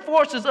spiritual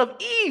forces of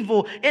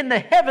evil in the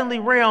heavenly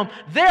realm.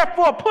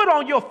 Therefore, put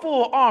on your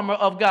full armor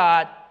of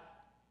God,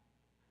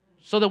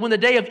 so that when the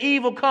day of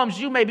evil comes,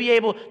 you may be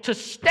able to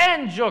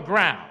stand your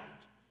ground.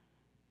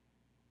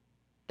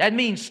 That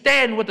means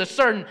stand with a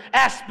certain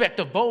aspect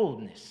of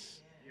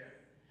boldness.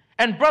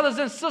 And brothers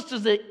and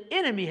sisters, the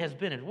enemy has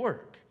been at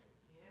work.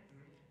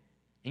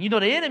 And you know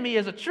the enemy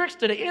is a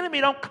trickster. The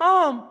enemy don't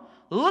come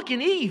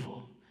looking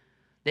evil.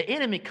 The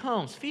enemy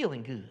comes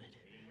feeling good.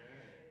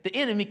 The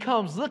enemy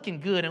comes looking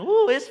good. And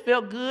ooh, it's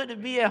felt good to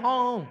be at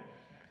home.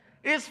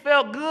 It's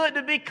felt good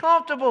to be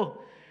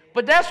comfortable.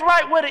 But that's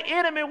right where the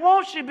enemy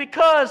wants you,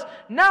 because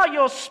now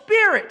your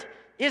spirit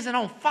isn't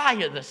on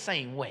fire the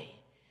same way.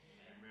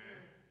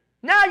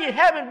 Now you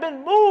haven't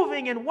been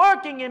moving and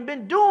working and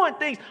been doing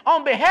things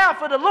on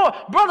behalf of the Lord.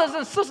 Brothers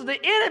and sisters, the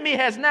enemy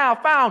has now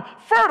found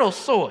fertile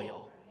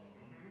soil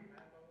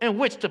in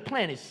which to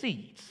plant his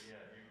seeds.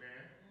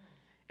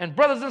 And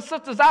brothers and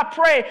sisters, I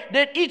pray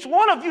that each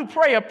one of you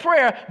pray a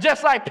prayer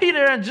just like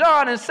Peter and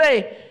John and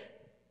say,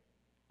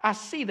 I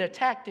see their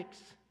tactics.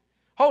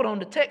 Hold on,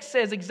 the text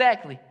says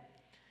exactly.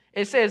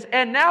 It says,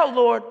 and now,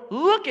 Lord,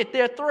 look at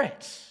their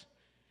threats.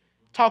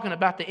 Talking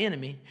about the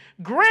enemy.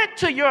 Grant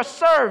to your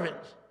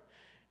servants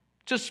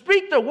to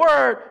speak the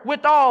word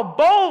with all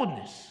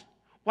boldness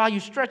while you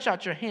stretch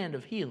out your hand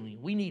of healing.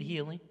 We need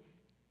healing.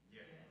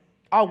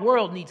 Our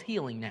world needs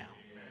healing now.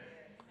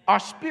 Our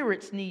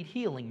spirits need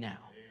healing now.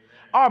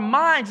 Our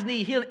minds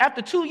need healing.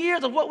 After 2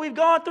 years of what we've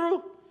gone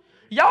through,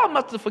 y'all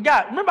must have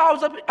forgot. Remember,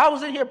 I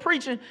was in here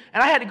preaching,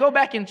 and I had to go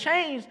back and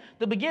change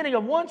the beginning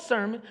of one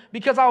sermon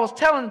because I was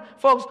telling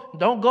folks,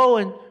 don't go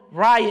and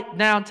riot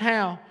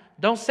downtown.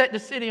 Don't set the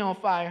city on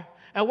fire.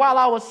 And while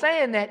I was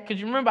saying that, because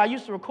you remember I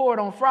used to record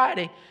on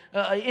Friday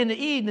in the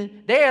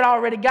evening, they had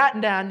already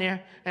gotten down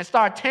there and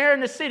started tearing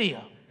the city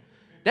up.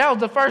 That was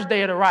the first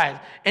day of the riots.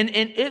 And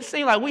it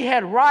seemed like we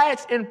had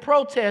riots and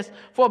protests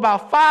for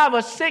about 5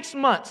 or 6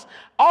 months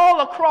all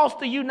across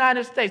the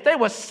United States. They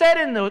were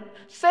setting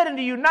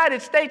the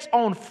United States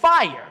on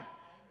fire, Amen.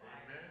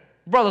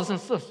 Brothers and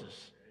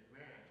sisters,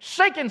 Amen.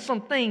 Shaking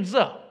some things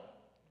up.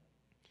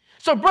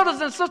 So brothers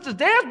and sisters,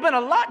 there's been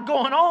a lot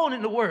going on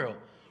in the world.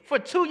 For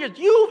 2 years,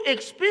 you've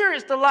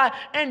experienced a lot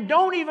and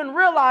don't even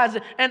realize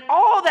it. And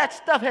all that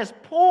stuff has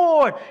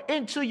poured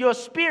into your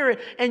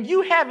spirit, and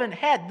you haven't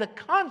had the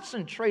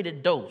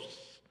concentrated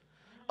dose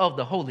of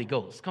the Holy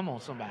Ghost. Come on,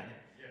 somebody.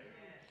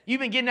 You've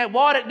been getting that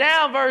watered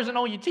down version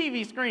on your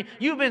TV screen.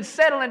 You've been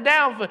settling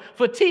down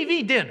for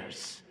TV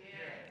dinners.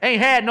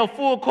 Ain't had no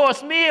full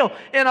course meal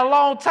in a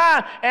long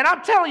time. And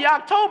I'm telling you,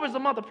 October is a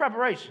month of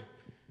preparation.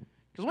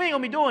 Because we ain't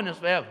going to be doing this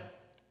forever.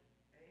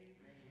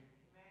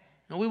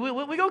 And we're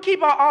going to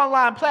keep our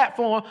online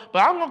platform, but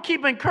I'm going to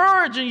keep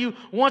encouraging you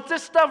once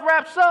this stuff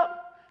wraps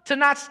up to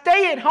not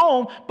stay at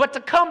home, but to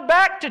come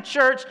back to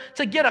church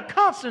to get a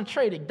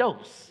concentrated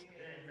dose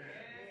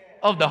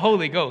of the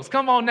Holy Ghost.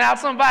 Come on now,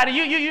 somebody.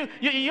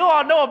 You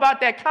all know about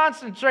that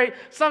concentrate.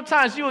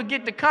 Sometimes you will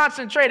get the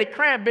concentrated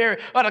cranberry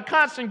or the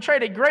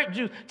concentrated grape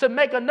juice to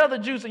make another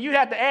juice, and you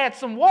have to add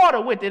some water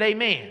with it.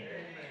 Amen.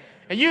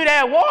 And you'd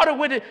add water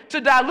with it to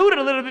dilute it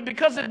a little bit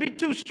because it'd be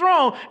too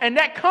strong. And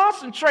that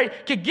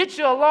concentrate could get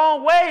you a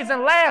long ways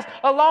and last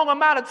a long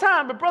amount of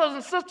time. But brothers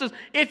and sisters,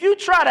 if you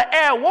try to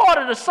add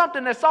water to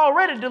something that's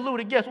already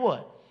diluted, guess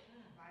what?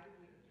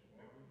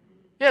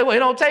 Yeah, well, it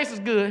don't taste as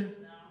good.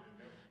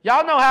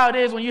 Y'all know how it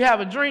is when you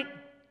have a drink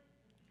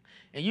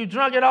and you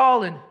drunk it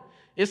all and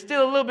it's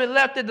still a little bit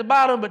left at the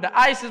bottom, but the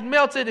ice is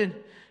melted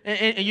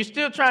and you're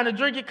still trying to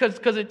drink it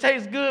because it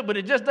tastes good, but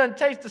it just doesn't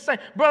taste the same.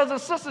 Brothers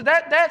and sisters,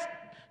 that's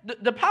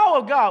the power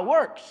of God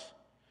works.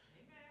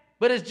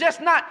 But it's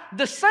just not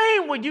the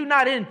same when you're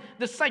not in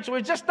the sanctuary.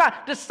 It's just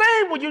not the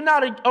same when you're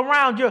not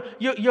around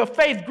your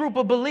faith group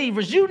of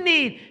believers. You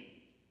need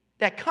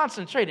that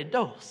concentrated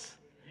dose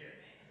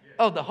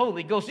of the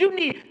Holy Ghost. You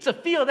need to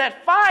feel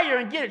that fire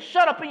and get it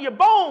shut up in your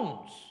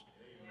bones.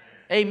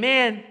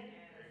 Amen. Amen.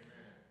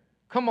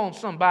 Come on,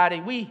 somebody.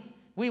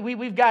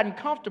 We've gotten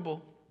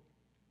comfortable.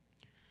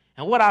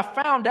 And what I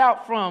found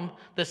out from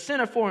the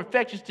Center for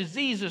Infectious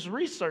Diseases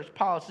research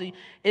policy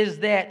is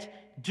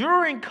that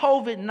during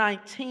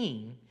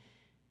COVID-19,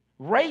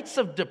 rates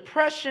of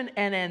depression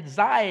and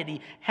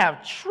anxiety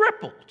have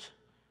tripled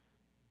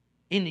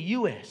in the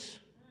U.S.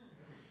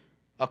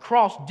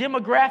 across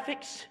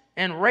demographics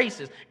and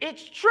races.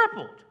 It's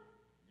tripled.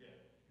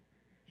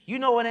 You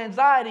know what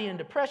anxiety and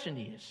depression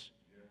is?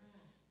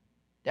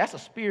 That's a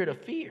spirit of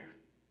fear.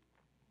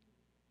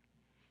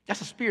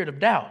 That's a spirit of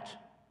doubt.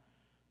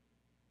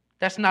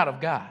 That's not of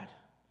God.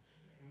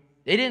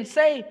 They didn't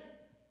say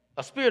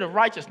a spirit of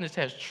righteousness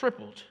has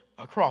tripled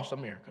across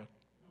America.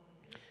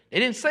 They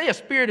didn't say a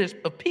spirit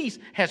of peace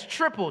has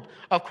tripled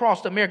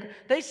across America.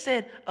 They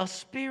said a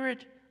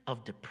spirit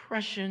of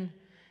depression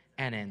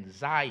and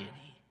anxiety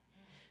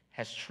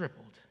has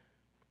tripled.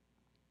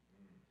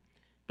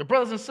 The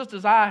brothers and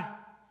sisters, I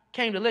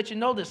came to let you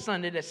know this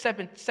Sunday that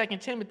 2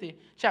 Timothy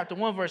chapter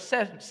 1 verse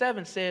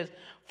 7 says,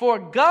 for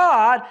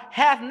God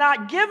hath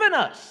not given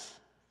us,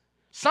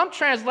 some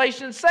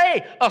translations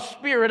say, a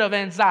spirit of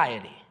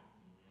anxiety.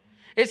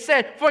 It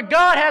said, for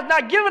God has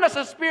not given us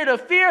a spirit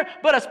of fear,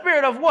 but a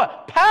spirit of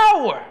what?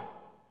 Power.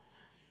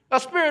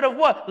 A spirit of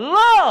what?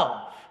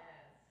 Love.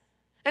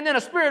 And then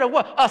a spirit of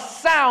what? A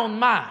sound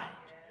mind.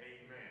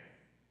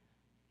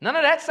 None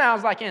of that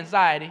sounds like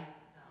anxiety.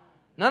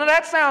 None of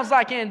that sounds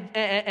like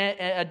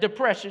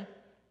depression.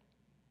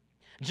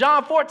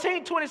 John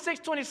 14, 26,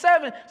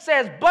 27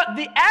 says, but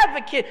the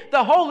advocate,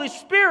 the Holy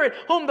Spirit,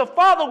 whom the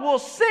Father will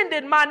send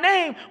in my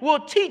name, will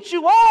teach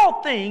you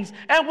all things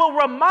and will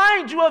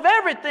remind you of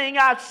everything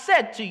I've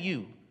said to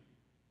you.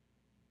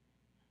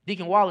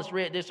 Deacon Wallace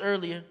read this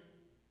earlier.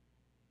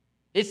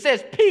 It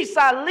says, peace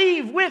I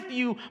leave with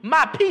you,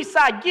 my peace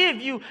I give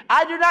you.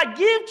 I do not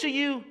give to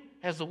you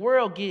as the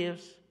world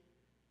gives. It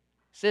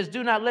says,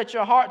 do not let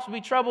your hearts be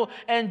troubled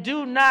and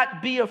do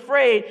not be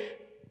afraid.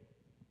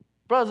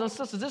 Brothers and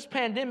sisters, this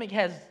pandemic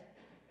has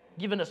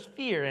given us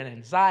fear and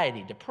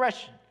anxiety,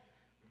 depression.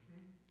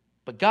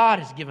 But God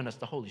has given us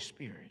the Holy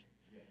Spirit.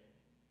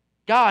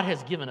 God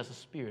has given us a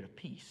spirit of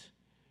peace.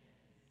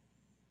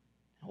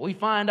 We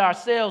find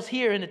ourselves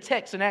here in the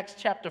text in Acts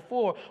chapter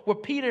 4 where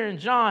Peter and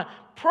John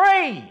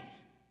prayed.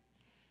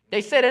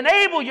 They said,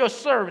 enable your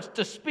servants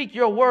to speak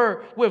your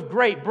word with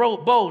great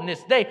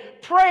boldness. They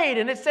prayed,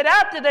 and it said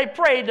after they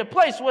prayed, the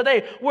place where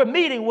they were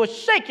meeting was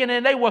shaken,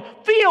 and they were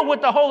filled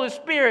with the Holy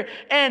Spirit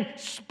and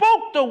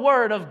spoke the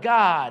word of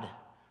God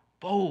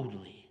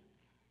boldly.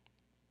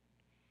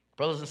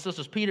 Brothers and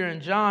sisters, Peter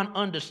and John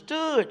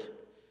understood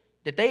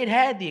that they'd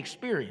had the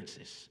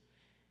experiences.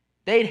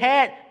 They'd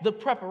had the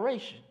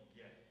preparation.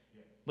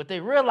 But they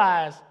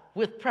realized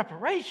with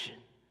preparation,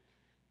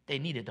 they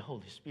needed the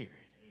Holy Spirit.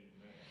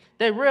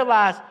 They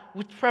realized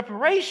with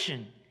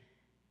preparation,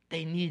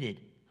 they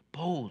needed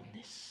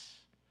boldness.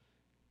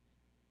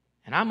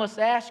 And I must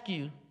ask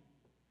you,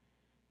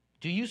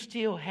 do you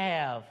still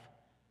have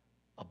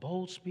a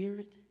bold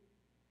spirit?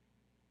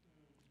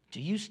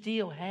 Do you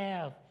still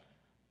have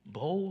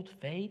bold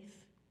faith?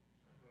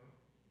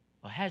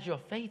 Or has your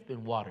faith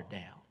been watered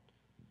down?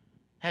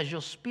 Has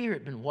your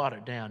spirit been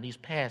watered down these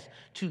past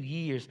 2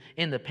 years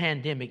in the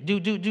pandemic?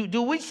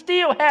 Do we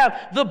still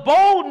have the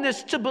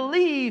boldness to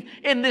believe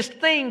in this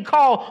thing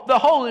called the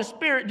Holy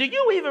Spirit? Do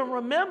you even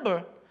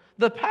remember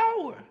the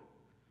power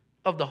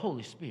of the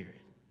Holy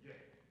Spirit?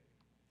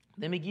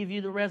 Let me give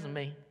you the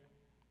resume.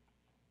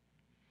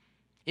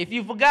 If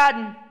you've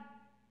forgotten,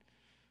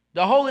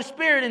 the Holy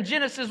Spirit in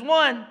Genesis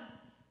 1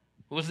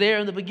 was there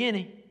in the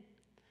beginning.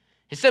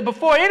 It said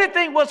before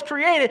anything was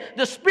created,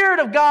 the Spirit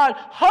of God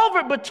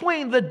hovered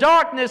between the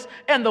darkness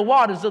and the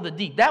waters of the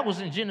deep. That was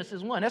in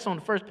Genesis 1. That's on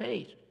the first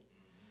page.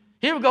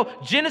 Here we go.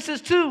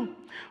 Genesis 2.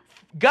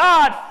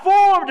 God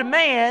formed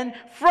man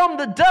from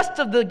the dust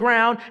of the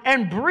ground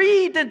and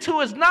breathed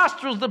into his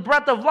nostrils the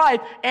breath of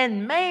life,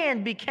 and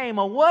man became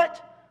a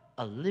what?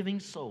 A living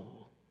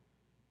soul.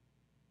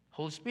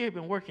 Holy Spirit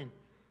been working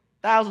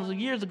thousands of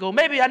years ago.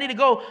 Maybe I need to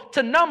go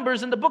to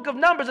Numbers. In the book of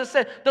Numbers, it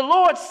said, the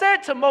Lord said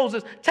to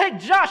Moses, take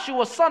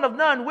Joshua, son of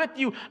Nun, with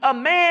you, a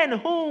man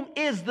whom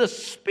is the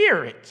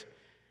Spirit,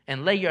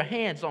 and lay your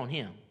hands on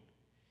him.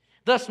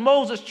 Thus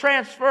Moses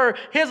transferred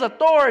his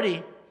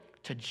authority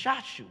to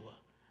Joshua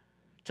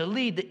to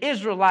lead the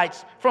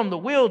Israelites from the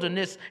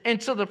wilderness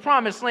into the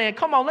promised land.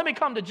 Come on, let me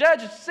come to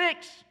Judges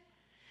 6.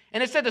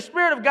 And it said the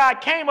Spirit of God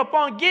came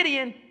upon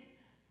Gideon.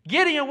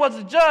 Gideon was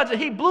the judge,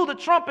 and he blew the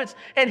trumpets,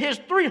 and his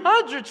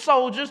 300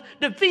 soldiers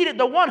defeated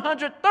the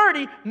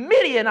 130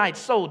 Midianite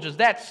soldiers.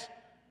 That's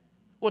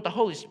what the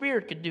Holy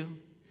Spirit could do.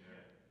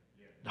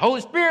 The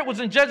Holy Spirit was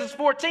in Judges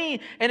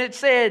 14, and it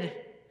said,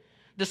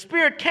 the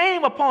Spirit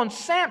came upon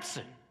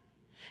Samson,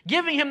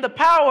 giving him the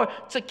power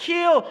to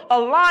kill a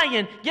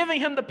lion,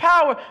 giving him the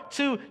power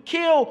to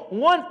kill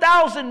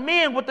 1,000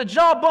 men with the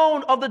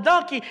jawbone of the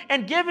donkey,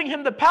 and giving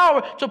him the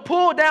power to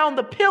pull down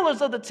the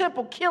pillars of the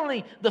temple,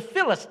 killing the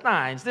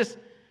Philistines. This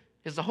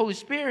is the Holy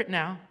Spirit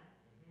now.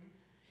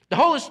 The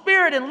Holy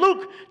Spirit in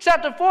Luke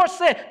chapter 4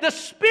 said, the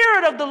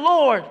Spirit of the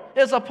Lord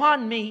is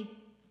upon me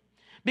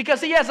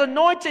because he has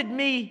anointed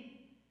me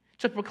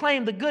to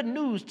proclaim the good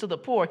news to the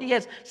poor. He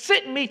has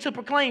sent me to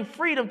proclaim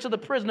freedom to the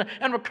prisoner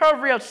and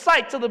recovery of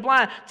sight to the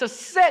blind, to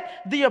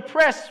set the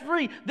oppressed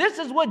free. This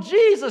is what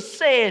Jesus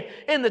said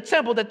in the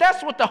temple,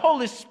 that's what the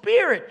Holy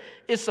Spirit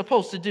is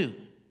supposed to do.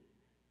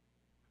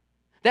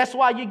 That's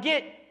why you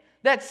get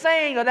that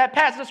saying or that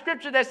passage of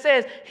scripture that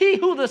says, he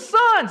who the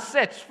Son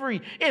sets free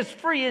is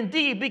free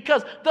indeed,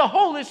 because the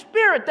Holy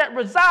Spirit that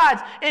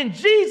resides in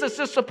Jesus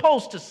is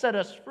supposed to set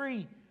us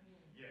free.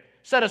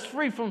 Set us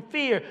free from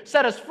fear.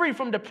 Set us free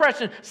from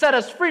depression. Set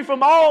us free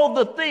from all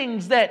the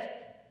things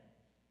that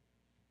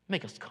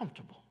make us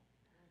comfortable.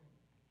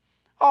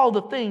 All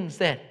the things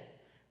that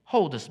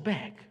hold us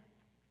back.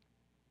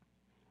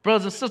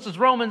 Brothers and sisters,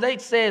 Romans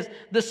 8 says,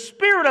 the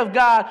Spirit of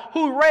God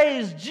who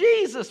raised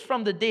Jesus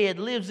from the dead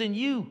lives in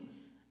you.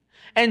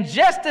 And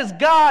just as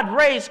God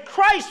raised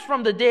Christ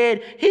from the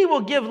dead, he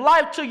will give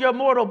life to your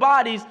mortal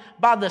bodies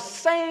by the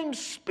same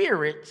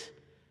Spirit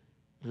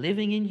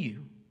living in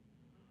you.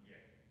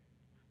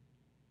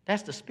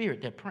 That's the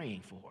spirit they're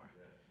praying for.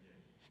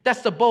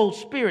 That's the bold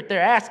spirit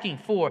they're asking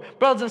for.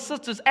 Brothers and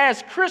sisters,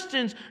 as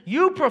Christians,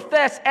 you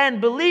profess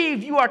and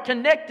believe you are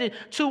connected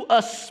to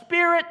a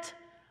spirit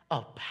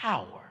of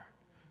power.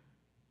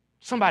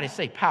 Somebody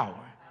say power.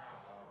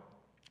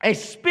 A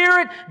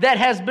spirit that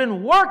has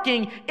been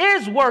working,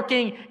 is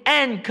working,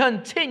 and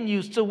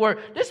continues to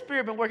work. This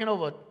spirit has been working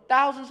over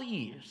thousands of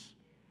years.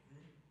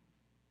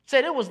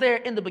 Said it was there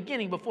in the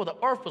beginning before the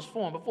earth was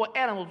formed, before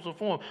animals were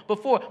formed,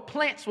 before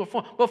plants were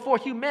formed, before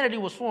humanity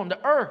was formed.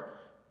 The earth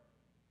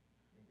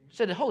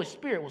said the Holy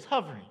Spirit was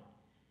hovering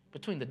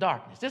between the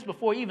darkness. This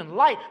before even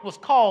light was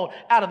called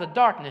out of the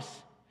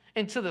darkness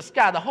into the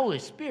sky. The Holy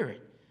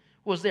Spirit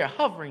was there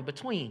hovering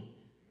between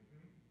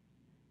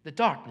the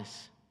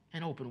darkness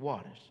and open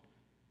waters.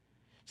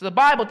 So the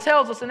Bible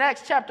tells us in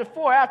Acts chapter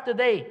 4, after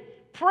they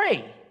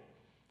prayed,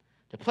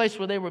 the place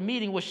where they were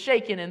meeting was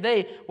shaken, and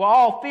they were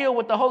all filled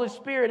with the Holy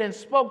Spirit and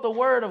spoke the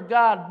word of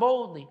God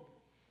boldly.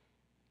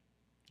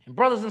 And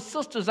brothers and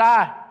sisters,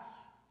 I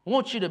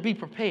want you to be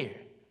prepared.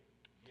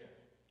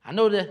 I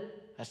know that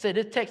I said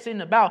this text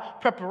isn't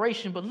about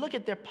preparation, but look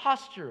at their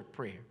posture of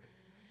prayer.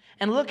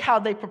 And look how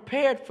they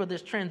prepared for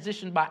this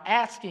transition by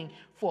asking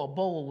for a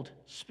bold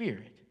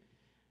spirit.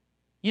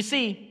 You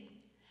see,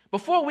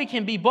 before we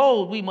can be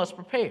bold, we must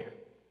prepare.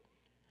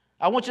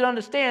 I want you to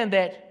understand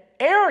that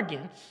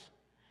arrogance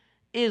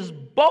is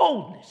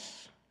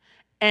boldness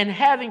and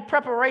having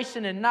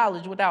preparation and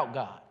knowledge without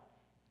God.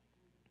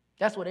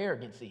 That's what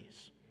arrogance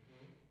is.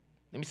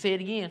 Let me say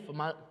it again for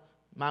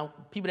my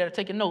people that are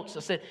taking notes. I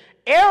said,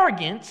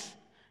 arrogance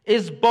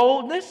is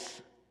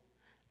boldness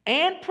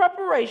and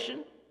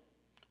preparation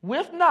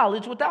with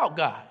knowledge without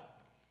God.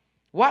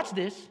 Watch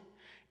this.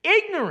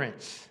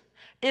 Ignorance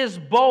is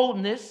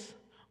boldness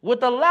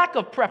with a lack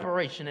of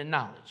preparation and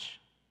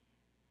knowledge.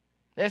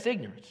 That's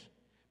ignorance.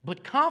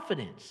 But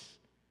confidence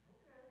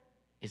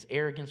is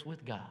arrogance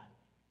with God.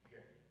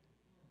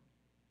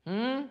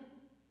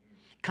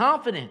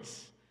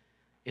 Confidence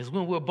is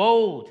when we're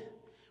bold,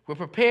 we're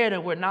prepared,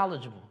 and we're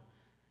knowledgeable.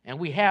 And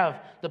we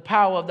have the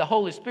power of the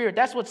Holy Spirit.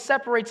 That's what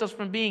separates us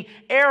from being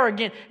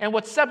arrogant and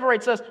what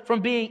separates us from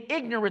being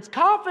ignorant.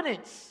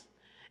 Confidence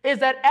is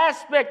that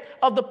aspect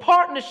of the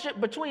partnership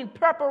between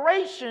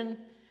preparation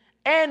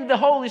and the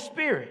Holy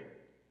Spirit.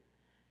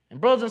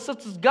 And brothers and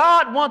sisters,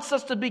 God wants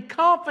us to be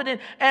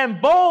confident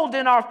and bold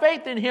in our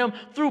faith in Him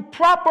through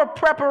proper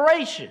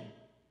preparation.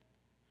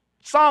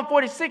 Psalm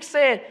 46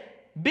 said,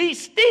 "Be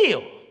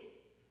still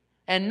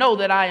and know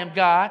that I am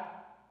God."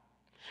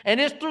 And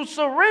it's through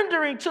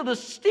surrendering to the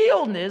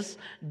stillness,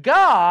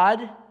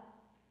 God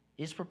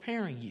is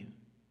preparing you.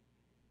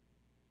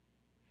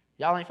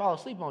 Y'all ain't fall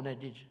asleep on that,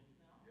 did you?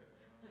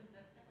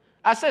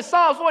 I said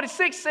Psalm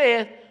 46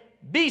 said,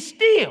 "Be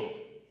still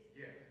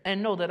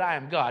and know that I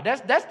am God."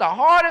 That's the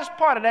hardest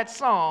part of that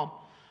psalm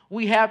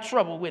we have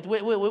trouble with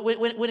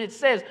when it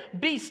says,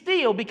 "Be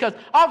still," because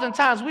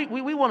oftentimes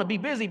we want to be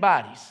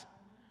busybodies.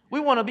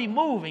 We want to be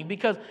moving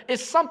because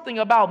it's something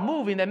about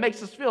moving that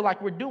makes us feel like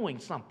we're doing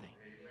something.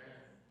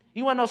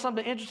 You want to know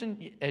something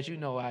interesting? As you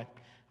know, I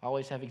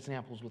always have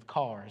examples with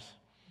cars.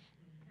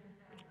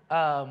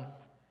 I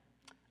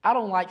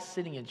don't like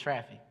sitting in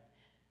traffic.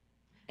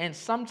 And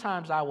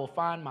sometimes I will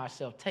find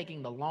myself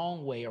taking the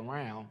long way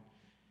around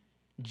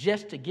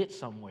just to get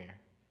somewhere,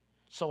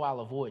 so I'll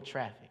avoid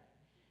traffic.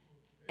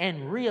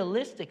 And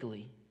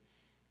realistically,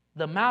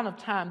 the amount of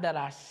time that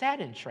I sat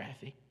in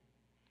traffic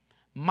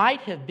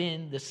might have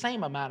been the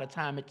same amount of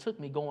time it took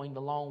me going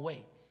the long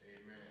way.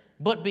 Amen.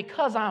 But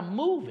because I'm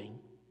moving,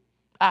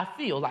 I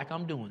feel like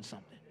I'm doing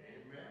something.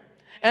 Amen.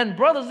 And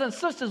brothers and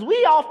sisters, we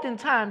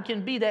oftentimes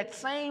can be that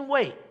same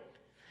way.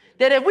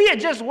 That if we had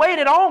just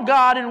waited on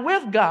God and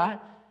with God,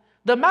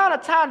 the amount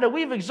of time that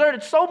we've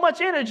exerted so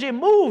much energy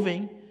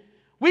moving,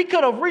 we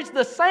could have reached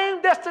the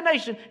same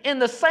destination in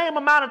the same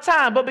amount of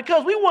time. But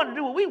because we wanted to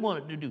do what we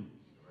wanted to do,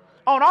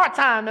 on our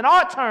time and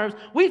our terms,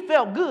 we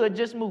felt good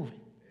just moving.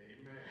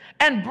 Amen.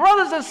 And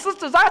brothers and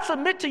sisters, I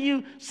submit to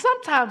you,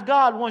 sometimes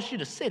God wants you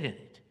to sit in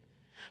it.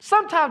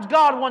 Sometimes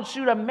God wants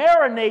you to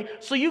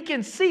marinate so you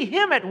can see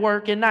Him at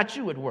work and not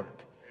you at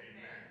work.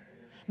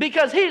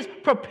 Because He's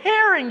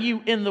preparing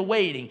you in the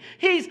waiting.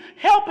 He's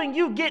helping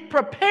you get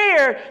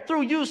prepared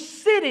through you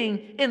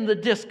sitting in the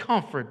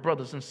discomfort,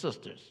 brothers and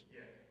sisters.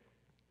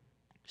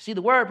 See,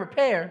 the word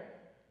prepare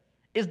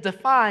is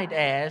defined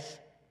as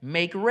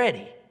make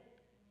ready.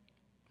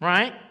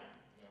 Right?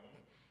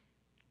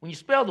 When you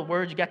spell the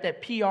word, you got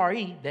that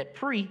P-R-E, that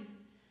pre,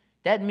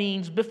 that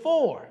means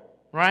before.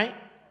 Right?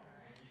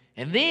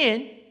 And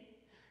then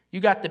you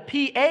got the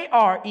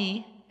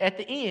P-A-R-E at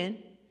the end,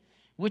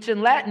 which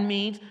in Latin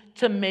means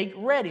to make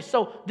ready.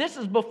 So this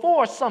is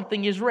before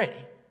something is ready.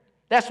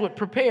 That's what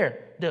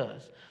prepare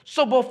does.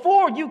 So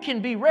before you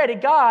can be ready,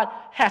 God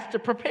has to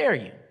prepare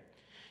you.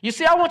 You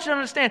see, I want you to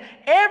understand,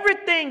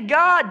 everything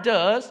God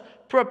does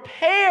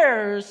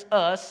prepares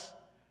us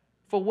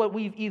for what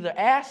we've either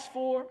asked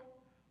for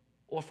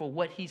or for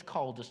what He's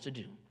called us to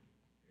do. Amen.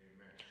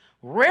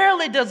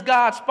 Rarely does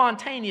God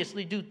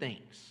spontaneously do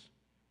things.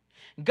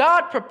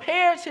 God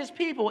prepares His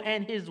people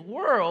and His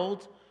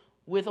world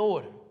with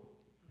order.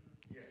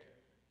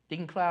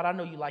 Deacon Cloud, I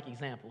know you like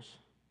examples,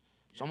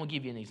 so I'm going to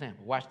give you an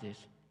example. Watch this.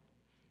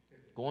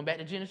 Going back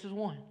to Genesis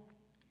 1.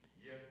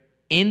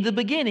 In the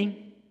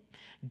beginning,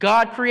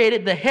 God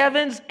created the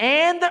heavens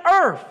and the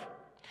earth.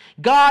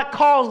 God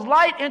calls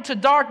light into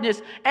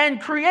darkness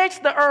and creates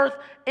the earth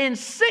in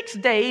 6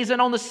 days,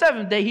 and on the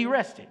seventh day he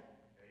rested.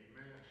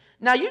 Amen.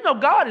 Now, you know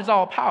God is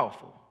all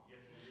powerful.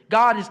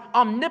 God is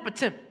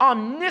omnipotent,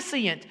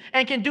 omniscient,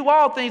 and can do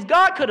all things.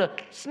 God could have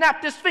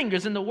snapped his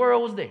fingers and the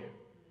world was there.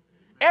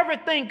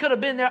 Everything could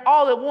have been there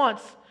all at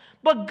once.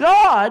 But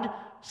God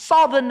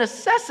saw the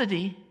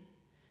necessity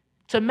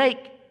to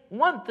make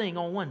one thing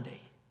on one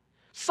day,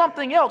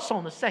 something else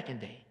on the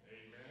second day,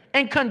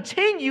 and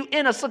continue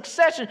in a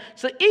succession.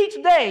 So each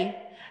day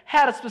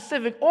had a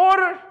specific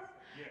order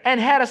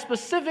and had a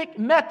specific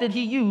method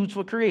he used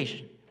for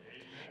creation.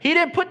 He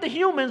didn't put the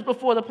humans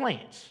before the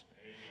plants.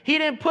 He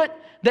didn't put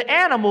the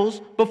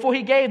animals before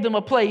he gave them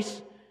a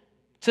place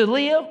to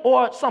live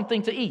or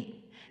something to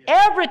eat.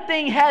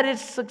 Everything had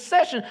its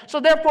succession. So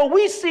therefore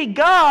we see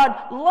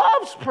God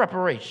loves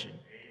preparation.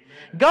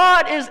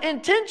 God is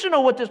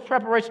intentional with this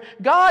preparation.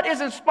 God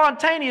isn't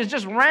spontaneous,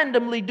 just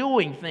randomly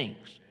doing things.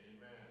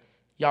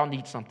 Y'all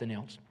need something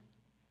else.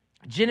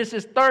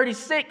 Genesis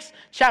 36,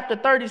 chapter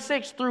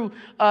 36 through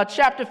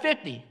chapter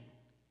 50.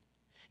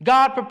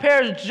 God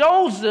prepares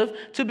Joseph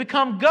to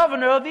become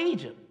governor of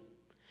Egypt.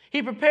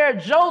 He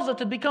prepared Joseph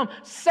to become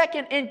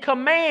second in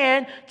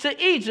command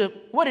to Egypt.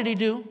 What did he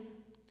do?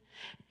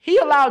 He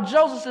allowed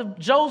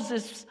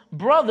Joseph's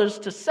brothers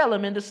to sell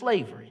him into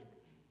slavery.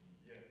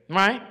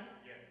 Right?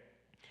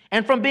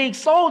 And from being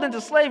sold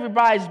into slavery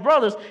by his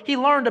brothers, he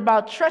learned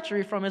about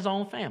treachery from his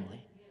own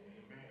family.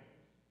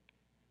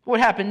 What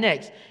happened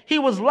next? He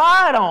was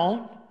lied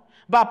on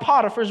by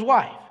Potiphar's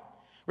wife.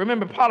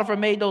 Remember, Potiphar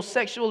made those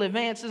sexual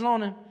advances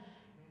on him?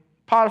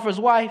 Potiphar's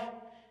wife,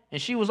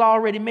 and she was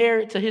already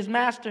married to his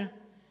master.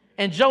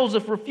 And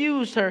Joseph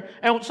refused her.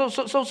 And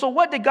so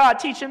what did God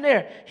teach him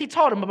there? He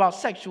taught him about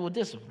sexual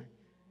discipline.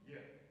 Yeah.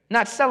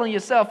 Not selling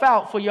yourself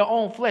out for your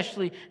own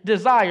fleshly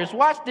desires.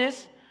 Watch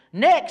this.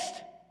 Next,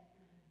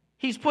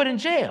 he's put in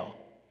jail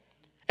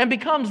and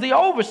becomes the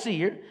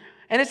overseer.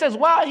 And it says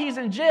while he's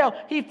in jail,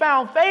 he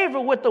found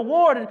favor with the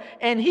warden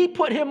and he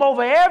put him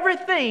over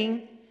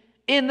everything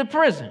in the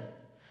prison.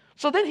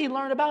 So then he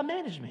learned about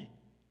management.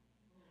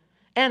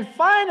 And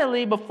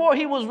finally, before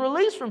he was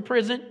released from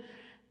prison,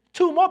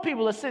 2 more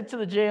people are sent to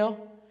the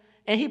jail.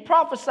 And he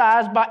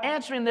prophesies by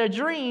answering their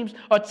dreams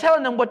or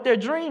telling them what their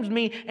dreams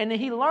mean. And then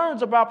he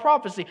learns about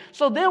prophecy.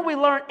 So then we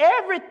learn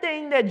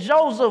everything that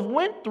Joseph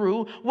went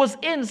through was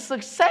in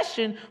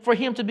succession for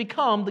him to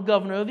become the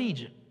governor of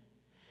Egypt.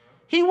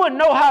 He wouldn't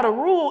know how to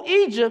rule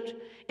Egypt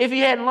if he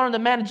hadn't learned the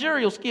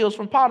managerial skills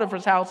from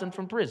Potiphar's house and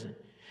from prison.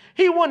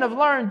 He wouldn't have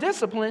learned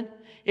discipline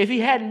if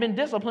he hadn't been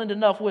disciplined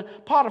enough with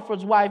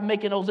Potiphar's wife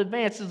making those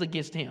advances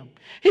against him.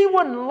 He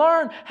wouldn't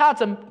learn how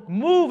to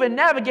move and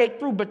navigate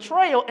through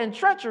betrayal and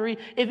treachery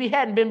if he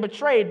hadn't been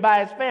betrayed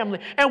by his family.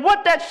 And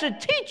what that should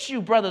teach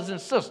you, brothers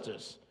and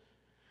sisters,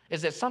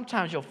 is that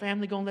sometimes your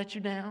family going to let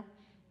you down.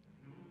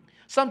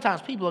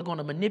 Sometimes people are going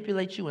to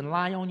manipulate you and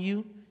lie on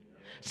you.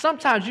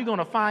 Sometimes you're going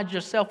to find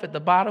yourself at the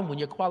bottom when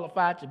you're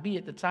qualified to be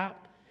at the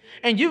top.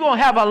 And you're going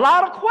to have a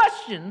lot of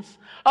questions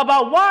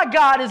about why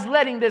God is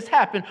letting this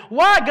happen,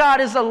 why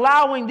God is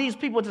allowing these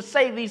people to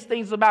say these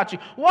things about you,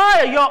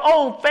 why are your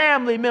own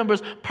family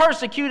members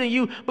persecuting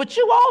you. But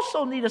you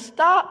also need to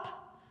stop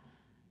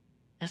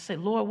and say,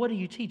 Lord, what are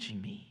you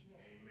teaching me?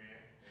 Amen.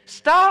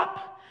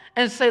 Stop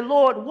and say,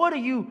 Lord, what are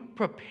you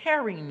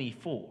preparing me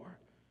for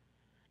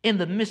in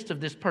the midst of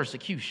this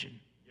persecution?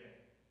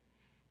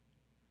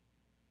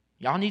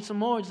 Y'all need some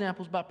more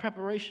examples about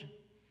preparation.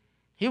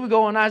 Here we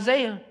go in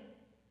Isaiah.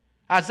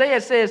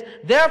 Isaiah says,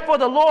 therefore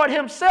the Lord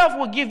himself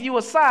will give you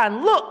a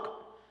sign. Look,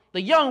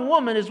 the young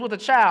woman is with a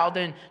child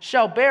and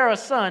shall bear a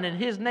son, and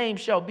his name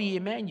shall be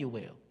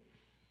Emmanuel,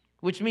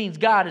 which means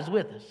God is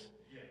with us.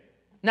 Yeah.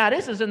 Now,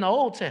 this is in the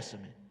Old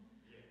Testament,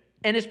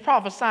 and it's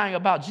prophesying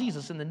about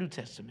Jesus in the New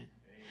Testament.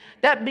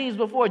 That means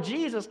before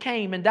Jesus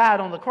came and died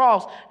on the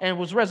cross and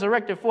was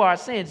resurrected for our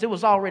sins, it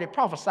was already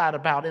prophesied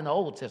about in the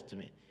Old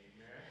Testament.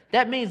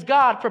 That means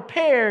God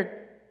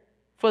prepared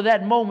for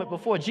that moment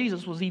before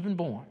Jesus was even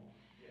born.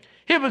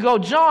 Here we go.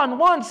 John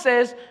 1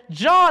 says,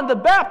 John the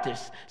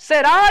Baptist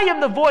said, I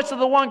am the voice of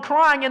the one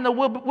crying in the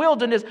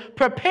wilderness,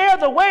 prepare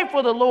the way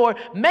for the Lord,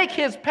 make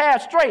his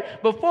path straight.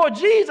 Before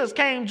Jesus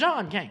came,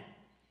 John came.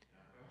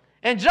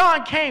 And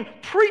John came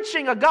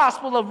preaching a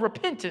gospel of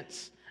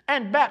repentance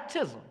and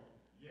baptism.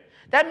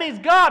 That means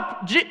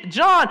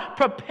John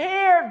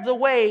prepared the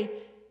way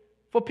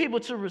for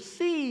people to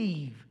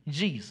receive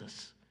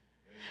Jesus.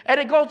 And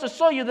it goes to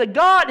show you that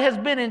God has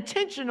been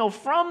intentional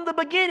from the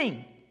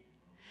beginning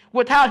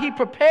with how he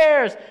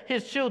prepares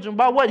his children,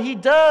 by what he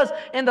does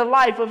in the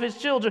life of his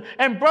children.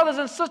 And brothers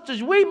and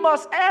sisters, we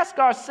must ask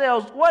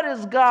ourselves, what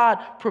is God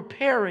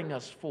preparing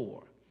us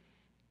for?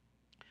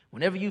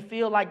 Whenever you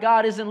feel like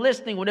God isn't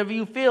listening, whenever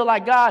you feel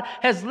like God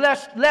has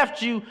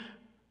left you,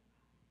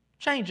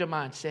 change your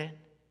mindset.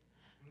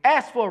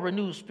 Ask for a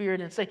renewed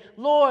spirit and say,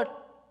 Lord,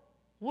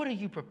 what are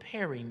you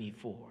preparing me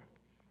for?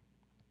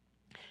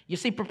 You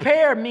see,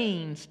 prepare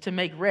means to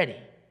make ready.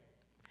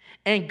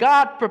 And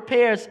God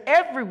prepares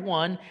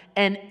everyone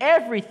and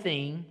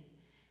everything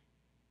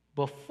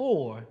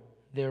before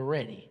they're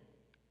ready.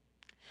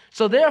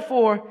 So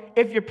therefore,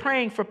 if you're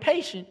praying for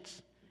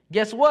patience,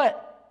 guess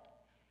what?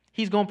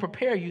 He's going to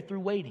prepare you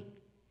through waiting.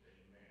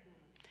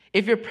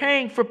 If you're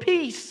praying for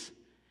peace,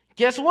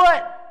 guess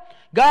what?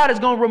 God is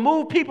going to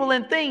remove people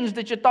and things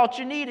that you thought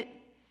you needed,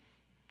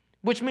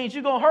 which means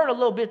you're going to hurt a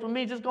little bit, but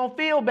means it's going to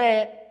feel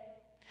bad.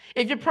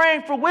 If you're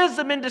praying for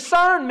wisdom and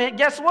discernment,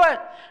 guess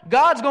what?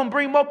 God's going to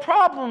bring more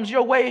problems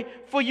your way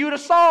for you to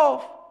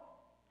solve.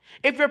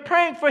 If you're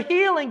praying for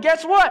healing,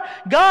 guess what?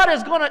 God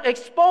is going to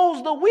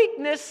expose the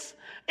weakness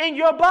in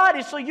your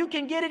body so you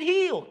can get it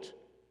healed.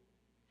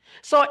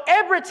 So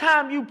every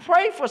time you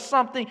pray for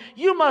something,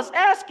 you must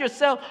ask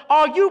yourself,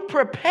 are you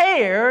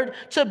prepared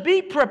to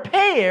be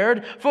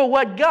prepared for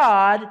what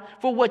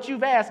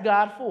you've asked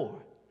God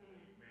for?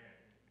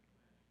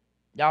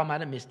 Y'all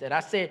might have missed that. I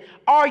said,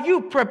 are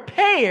you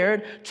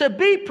prepared to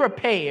be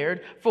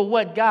prepared for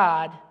what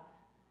God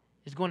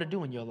is going to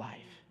do in your life?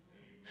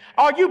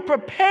 Are you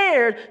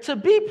prepared to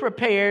be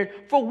prepared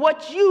for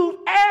what you've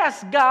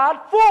asked God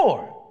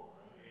for?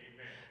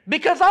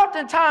 Because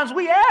oftentimes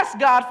we ask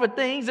God for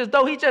things as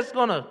though He's just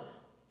going to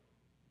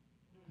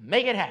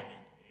make it happen.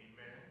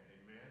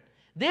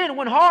 Then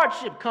when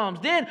hardship comes,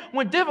 then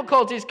when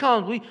difficulties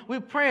come, we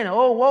praying,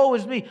 oh, woe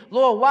is me.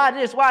 Lord, why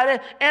this, why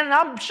that? And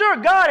I'm sure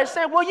God is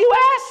saying, well, you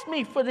asked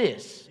me for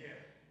this.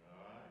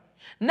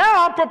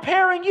 Now I'm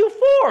preparing you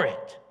for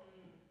it.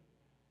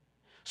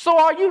 So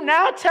are you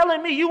now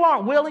telling me you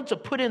aren't willing to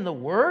put in the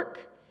work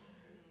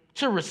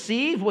to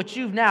receive what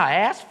you've now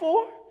asked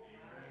for?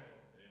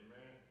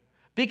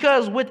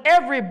 Because with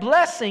every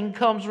blessing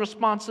comes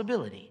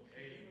responsibility.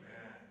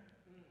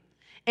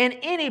 And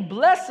any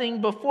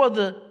blessing before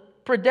the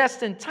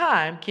predestined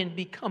time can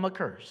become a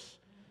curse.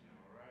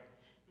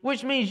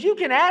 Which means you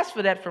can ask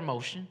for that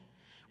promotion,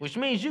 which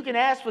means you can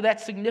ask for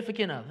that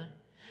significant other.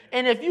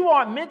 And if you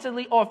aren't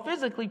mentally or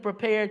physically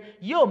prepared,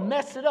 you'll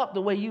mess it up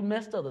the way you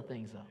messed other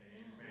things up.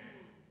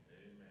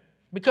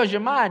 Because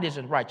your mind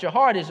isn't right, your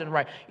heart isn't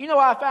right. You know,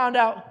 I found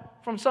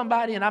out from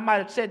somebody, and I might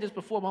have said this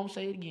before, but I'm going to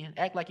say it again.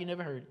 Act like you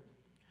never heard it.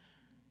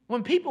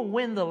 When people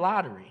win the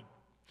lottery,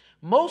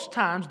 most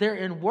times they're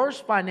in worse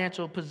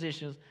financial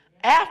positions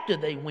after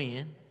they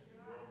win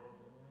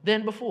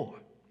than before.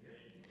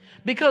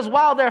 Because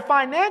while their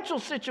financial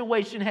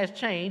situation has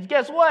changed,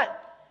 guess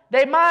what?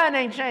 Their mind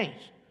ain't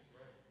changed.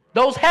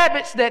 Those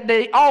habits that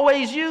they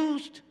always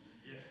used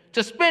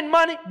to spend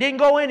money didn't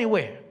go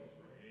anywhere.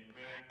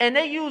 And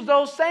they used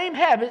those same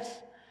habits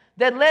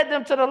that led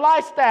them to the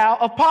lifestyle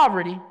of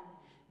poverty,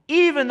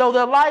 even though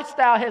their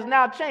lifestyle has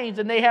now changed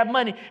and they have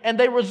money, and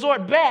they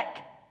resort back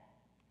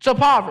to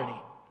poverty.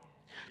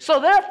 So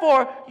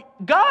therefore,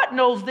 God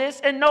knows this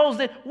and knows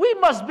that we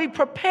must be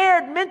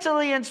prepared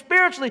mentally and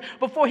spiritually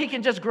before He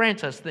can just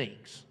grant us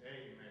things.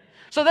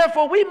 So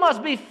therefore, we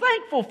must be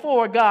thankful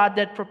for God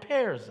that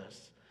prepares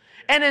us.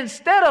 And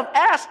instead of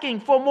asking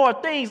for more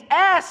things,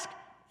 ask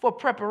for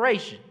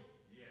preparation.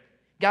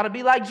 Got to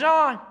be like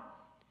John.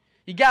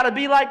 You got to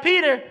be like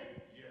Peter.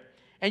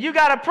 And you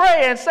got to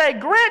pray and say,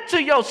 grant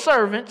to your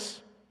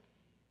servants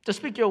to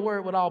speak your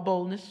word with all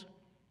boldness.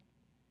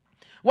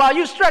 While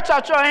you stretch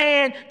out your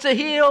hand to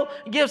heal,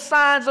 give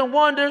signs and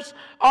wonders,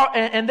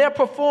 and they're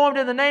performed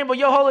in the name of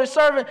your holy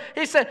servant,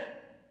 he said,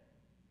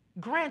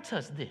 grant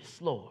us this,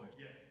 Lord,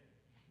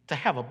 to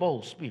have a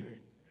bold spirit.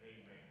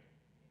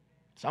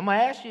 So I'm going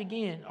to ask you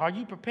again, are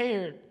you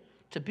prepared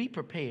to be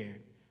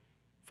prepared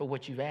for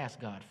what you've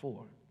asked God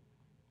for?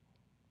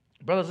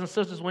 Brothers and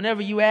sisters,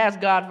 whenever you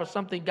ask God for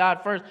something,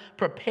 God first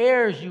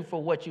prepares you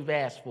for what you've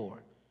asked for.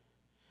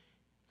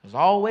 Because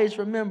always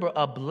remember,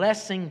 a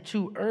blessing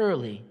too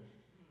early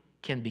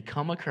can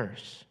become a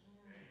curse.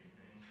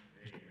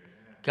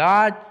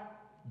 God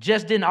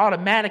just didn't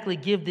automatically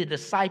give the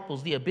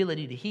disciples the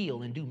ability to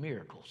heal and do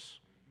miracles.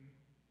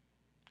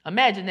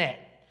 Imagine that.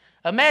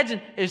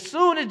 Imagine as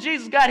soon as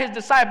Jesus got his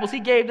disciples,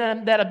 he gave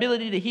them that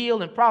ability to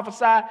heal and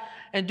prophesy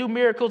and do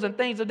miracles and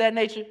things of that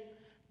nature.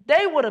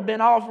 They would have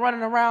been off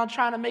running around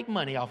trying to make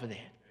money off of that.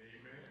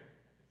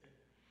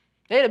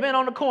 They'd have been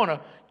on the corner.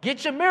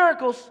 Get your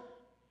miracles.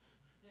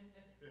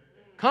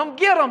 Come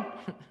get them.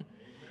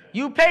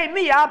 You pay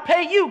me, I'll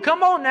pay you.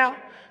 Come on now.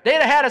 They'd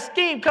have had a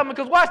scheme coming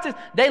because watch this.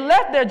 They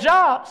left their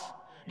jobs.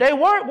 They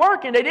weren't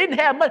working. They didn't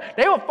have money.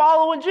 They were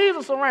following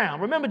Jesus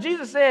around. Remember,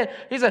 Jesus said,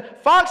 he said,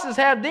 foxes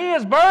have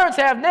dens, birds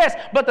have nests,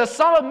 but the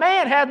Son of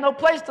Man has no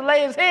place to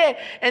lay his head.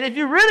 And if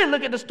you really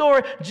look at the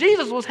story,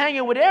 Jesus was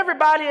hanging with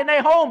everybody and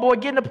their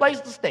homeboy getting a place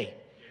to stay.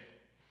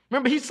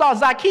 Remember, he saw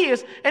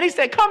Zacchaeus and he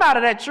said, come out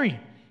of that tree.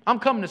 I'm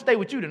coming to stay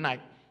with you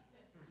tonight.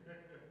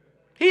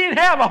 He didn't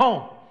have a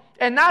home.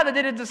 And neither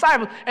did his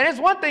disciples. And it's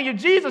one thing if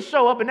Jesus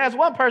show up and that's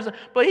one person,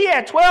 but he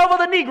had 12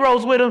 other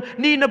Negroes with him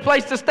needing a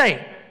place to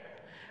stay.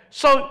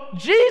 So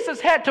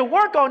Jesus had to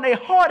work on their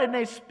heart and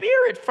their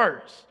spirit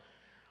first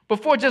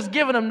before just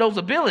giving them those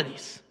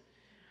abilities.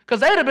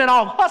 Because they'd have been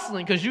off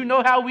hustling, because you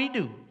know how we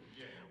do.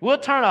 We'll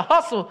turn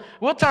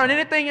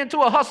anything into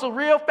a hustle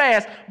real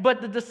fast.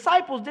 But the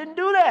disciples didn't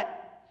do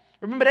that.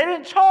 Remember, they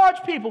didn't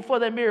charge people for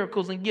their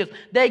miracles and gifts.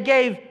 They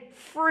gave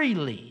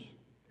freely.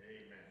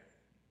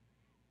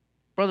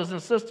 Brothers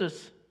and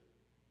sisters,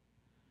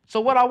 So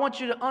what I want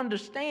you to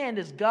understand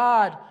is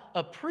God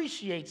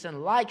appreciates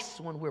and likes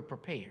when we're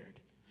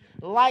prepared.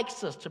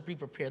 Likes us to be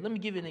prepared. Let me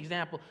give you an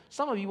example.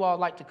 Some of you all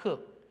like to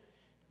cook.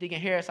 Deacon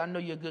Harris, I know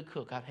you're a good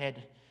cook. I've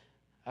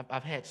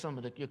had some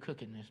of your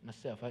cooking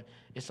myself.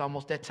 It's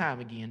almost that time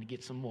again to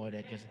get some more of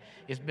that because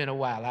it's been a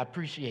while. I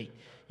appreciate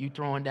you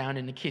throwing down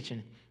in the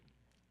kitchen.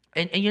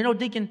 And you know,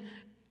 Deacon,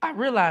 I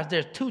realize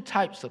there's two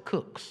types of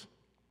cooks.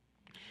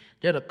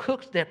 There are the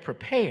cooks that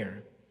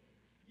prepare,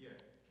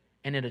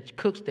 and then the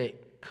cooks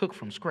that cook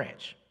from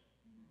scratch.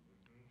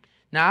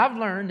 Now, I've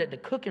learned that the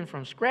cooking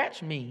from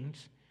scratch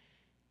means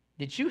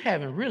that you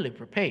haven't really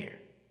prepared.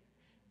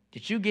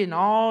 That you're getting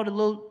all the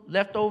little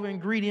leftover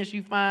ingredients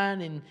you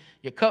find in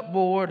your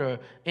cupboard or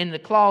in the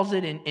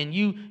closet, and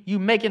you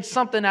making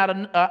something out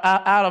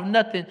of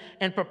nothing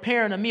and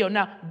preparing a meal.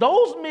 Now,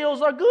 those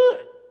meals are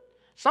good.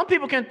 Some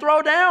people can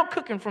throw down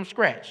cooking from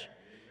scratch.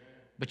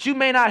 But you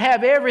may not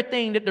have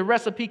everything that the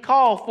recipe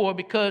called for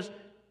because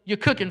you're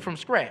cooking from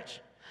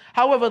scratch.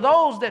 However,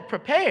 those that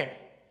prepare,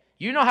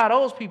 you know how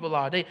those people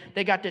are.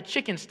 They got their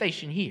chicken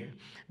station here.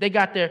 They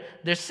got their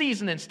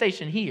seasoning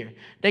station here.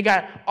 They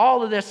got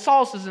all of their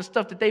sauces and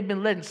stuff that they've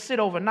been letting sit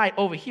overnight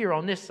over here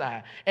on this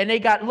side. And they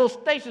got little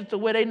stations to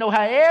where they know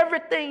how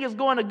everything is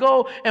going to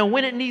go and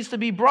when it needs to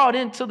be brought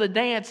into the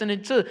dance and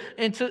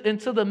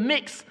into the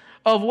mix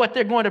of what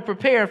they're going to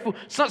prepare for.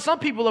 Some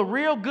people are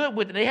real good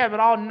with it. They have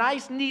it all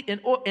nice, neat, and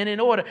in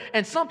order.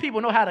 And some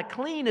people know how to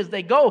clean as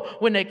they go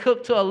when they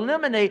cook to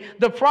eliminate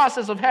the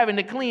process of having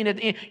to clean at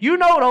the end. You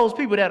know those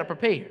people that are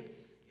prepared.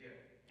 Yeah.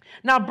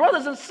 Now,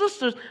 brothers and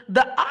sisters,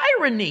 the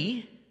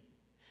irony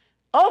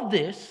of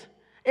this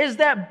is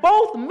that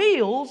both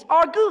meals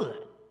are good.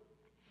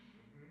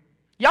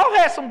 Y'all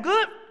had some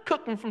good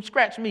cooking from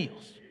scratch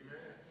meals.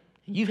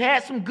 You've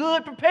had some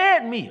good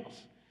prepared meals.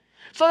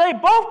 So they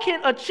both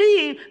can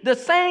achieve the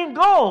same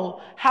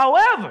goal.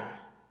 However,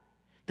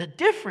 the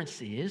difference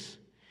is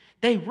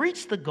they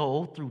reach the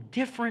goal through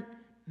different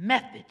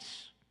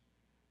methods.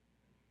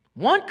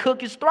 One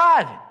cook is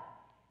thriving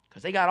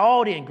because they got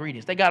all the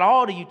ingredients. They got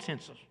all the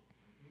utensils.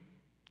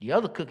 The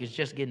other cook is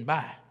just getting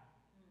by.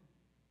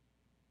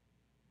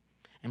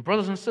 And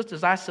brothers and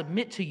sisters, I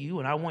submit to you,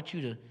 and I want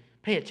you to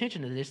pay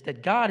attention to this,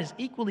 that God is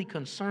equally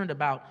concerned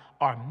about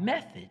our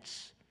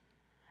methods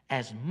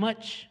as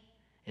much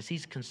as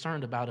he's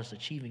concerned about us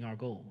achieving our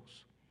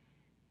goals.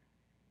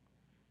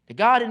 That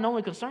God isn't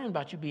only concerned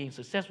about you being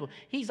successful,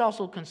 he's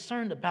also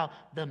concerned about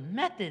the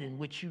method in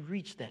which you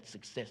reach that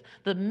success,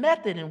 the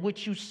method in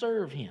which you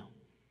serve him.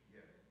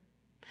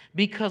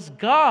 Because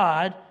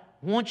God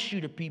wants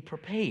you to be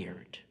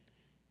prepared.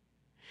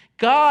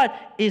 God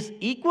is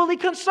equally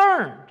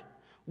concerned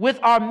with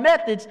our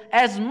methods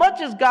as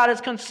much as God is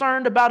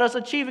concerned about us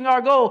achieving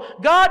our goal.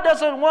 God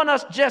doesn't want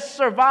us just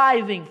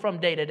surviving from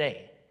day to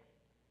day.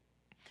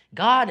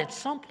 God at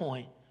some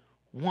point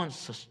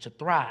wants us to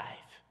thrive,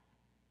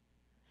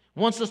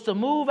 wants us to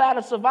move out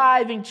of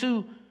surviving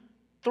to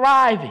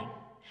thriving.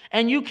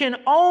 And you can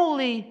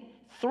only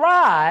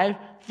thrive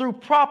through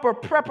proper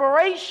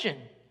preparation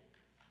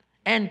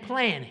and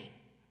planning.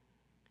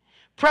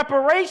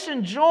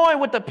 Preparation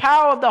joined with the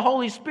power of the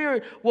Holy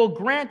Spirit will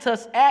grant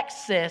us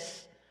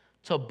access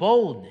to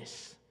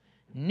boldness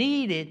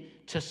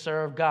needed to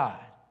serve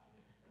God.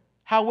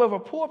 However,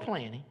 poor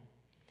planning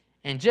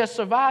and just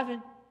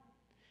surviving,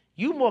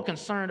 you're more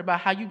concerned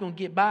about how you're going to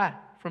get by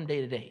from day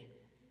to day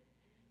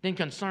than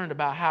concerned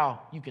about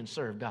how you can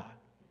serve God.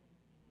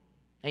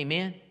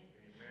 Amen?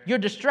 You're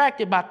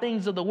distracted by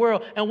things of the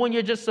world, and when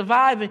you're just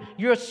surviving,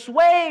 you're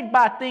swayed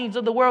by things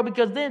of the world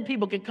because then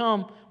people can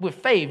come with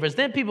favors,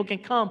 then people can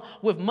come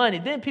with money,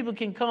 then people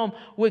can come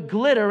with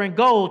glitter and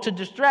gold to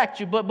distract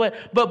you.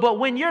 But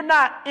when you're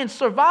not in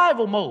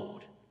survival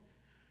mode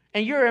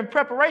and you're in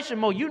preparation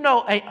mode, you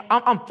know, hey,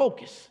 I'm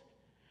focused.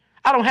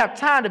 I don't have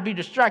time to be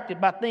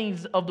distracted by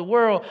things of the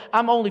world.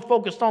 I'm only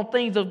focused on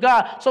things of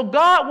God. So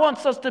God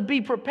wants us to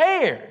be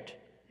prepared.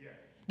 Yeah.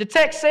 The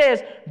text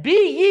says,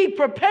 be ye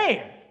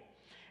prepared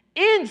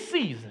in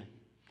season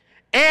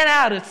and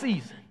out of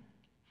season.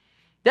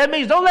 That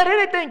means don't let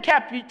anything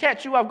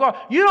catch you off guard.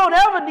 You don't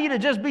ever need to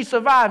just be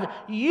surviving.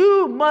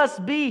 You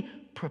must be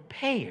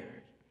prepared,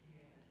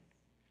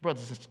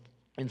 brothers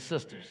and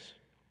sisters.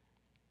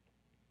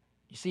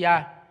 You see,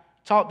 I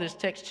taught this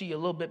text to you a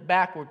little bit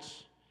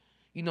backwards.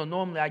 You know,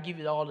 normally I give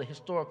you all the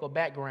historical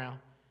background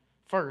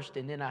first,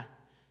 and then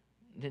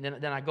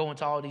I go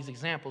into all these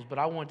examples, but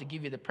I wanted to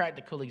give you the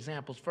practical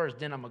examples first,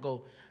 then I'm going to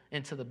go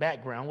into the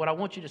background. What I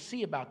want you to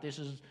see about this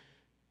is,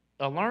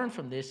 learn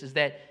from this, is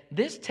that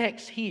this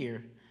text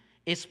here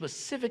is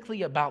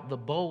specifically about the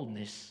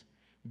boldness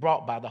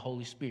brought by the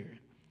Holy Spirit.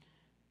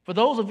 For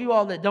those of you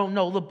all that don't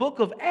know, the book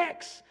of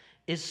Acts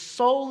is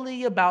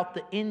solely about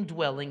the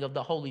indwelling of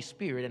the Holy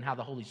Spirit and how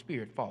the Holy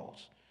Spirit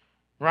falls,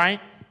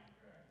 right?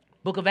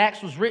 Book of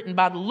Acts was written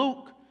by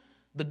Luke,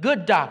 the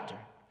good doctor,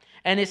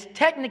 and it's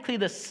technically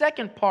the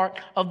second part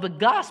of the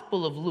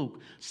Gospel of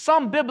Luke.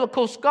 Some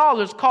biblical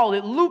scholars call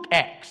it Luke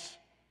Acts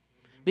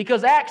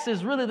because Acts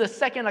is really the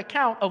second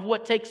account of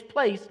what takes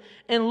place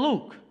in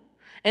Luke.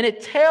 And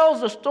it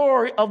tells the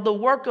story of the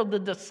work of the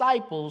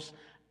disciples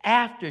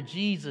after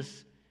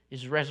Jesus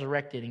is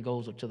resurrected and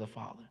goes up to the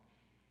Father.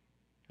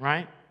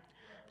 Right?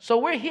 So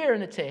we're here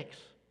in the text.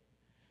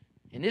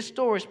 And this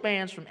story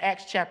spans from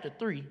Acts chapter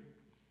 3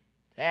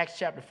 to Acts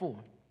chapter 4.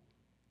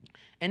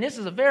 And this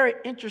is a very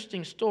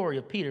interesting story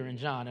of Peter and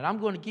John. And I'm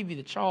going to give you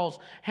the Charles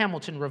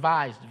Hamilton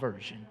Revised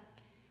Version.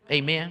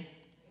 Amen.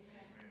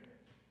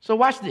 So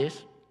watch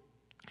this.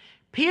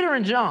 Peter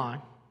and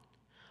John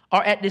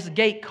are at this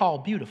gate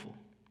called Beautiful.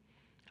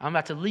 I'm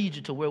about to lead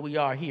you to where we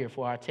are here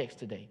for our text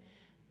today.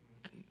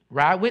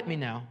 Ride with me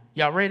now.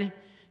 Y'all ready?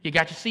 You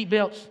got your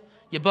seatbelts?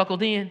 You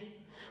buckled in?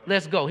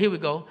 Let's go. Here we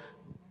go.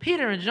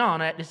 Peter and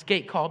John are at this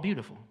gate called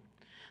Beautiful.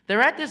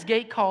 They're at this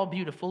gate called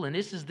Beautiful, and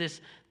this is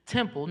this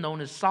temple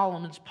known as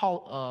Solomon's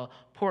portico,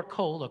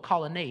 or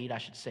colonnade, I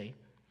should say.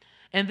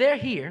 And they're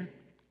here,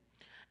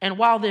 and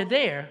while they're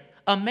there,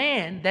 a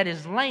man that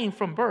is lame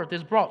from birth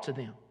is brought to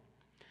them.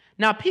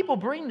 Now, people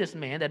bring this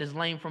man that is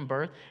lame from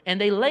birth, and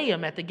they lay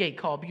him at the gate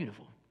called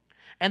Beautiful.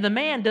 And the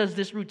man does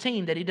this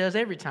routine that he does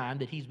every time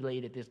that he's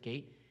laid at this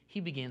gate. He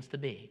begins to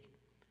beg.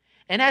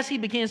 And as he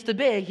begins to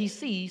beg, he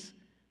sees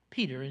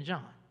Peter and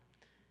John.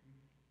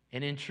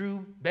 And in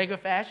true beggar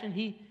fashion,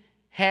 he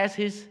has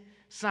his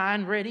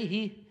sign ready.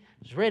 He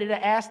is ready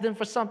to ask them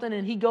for something,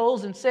 and he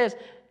goes and says,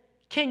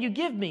 "Can you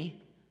give me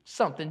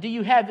something? Do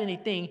you have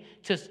anything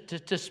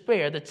to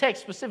spare?" The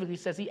text specifically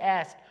says he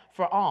asked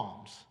for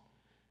alms.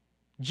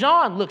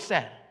 John looks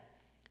at him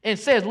and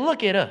says,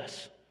 "Look at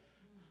us."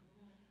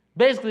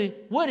 Basically,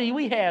 what do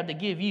we have to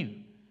give you?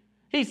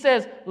 He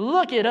says,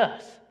 "Look at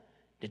us."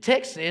 The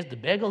text says the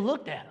beggar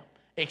looked at him,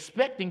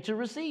 expecting to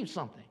receive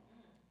something.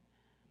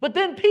 But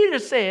then Peter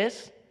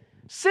says,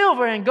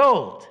 "Silver and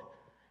gold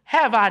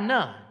have I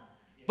none,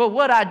 but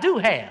what I do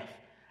have,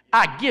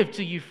 I give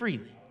to you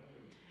freely."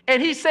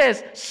 And he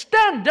says,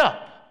 "Stand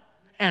up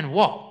and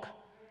walk."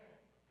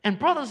 And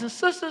brothers and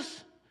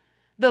sisters,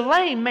 the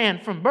lame man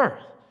from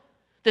birth,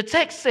 the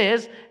text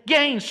says,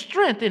 gains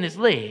strength in his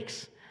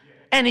legs,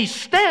 and he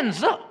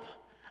stands up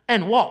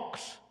and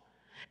walks.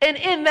 And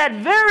in that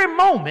very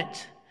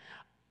moment,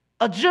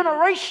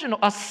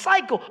 a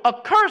cycle, a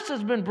curse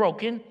has been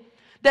broken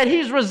that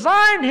he's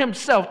resigned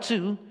himself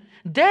to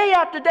day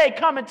after day,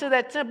 coming to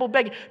that temple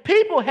begging.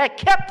 People had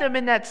kept him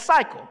in that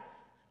cycle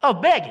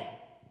of begging.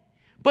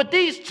 But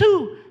these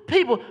two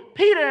people,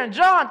 Peter and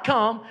John,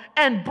 come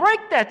and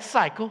break that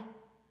cycle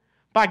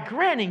by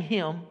granting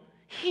him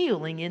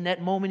healing in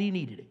that moment he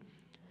needed it.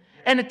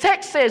 And the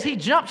text says he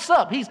jumps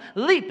up, he's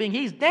leaping,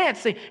 he's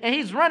dancing, and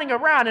he's running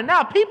around. And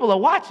now people are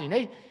watching.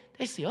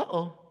 They see,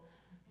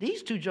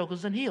 these two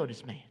jokers done healed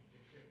this man.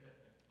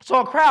 So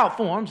a crowd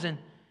forms, and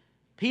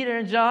Peter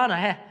and John,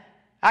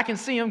 I can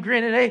see them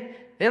grinning.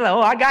 They're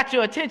like, I got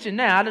your attention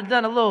now. I've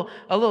done a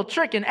little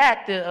trick and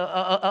act,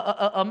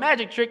 a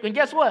magic trick. And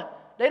guess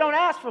what? They don't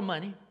ask for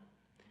money.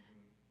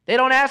 They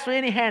don't ask for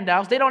any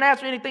handouts. They don't ask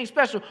for anything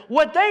special.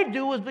 What they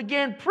do is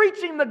begin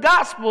preaching the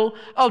gospel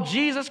of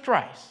Jesus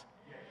Christ.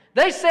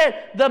 They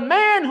said, "The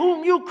man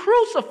whom you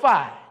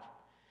crucified,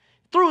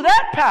 through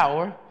that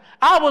power,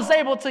 I was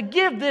able to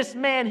give this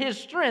man his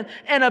strength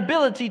and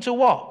ability to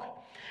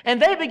walk."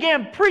 And they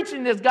began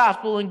preaching this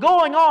gospel and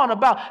going on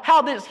about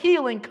how this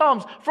healing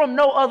comes from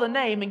no other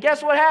name. And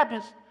guess what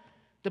happens?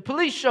 The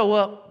police show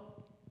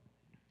up.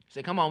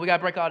 Say, "Come on, we got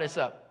to break all this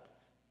up."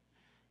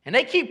 And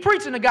they keep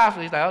preaching the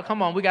gospel. He's like, "Oh,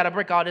 come on, we got to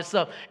break all this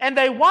up." And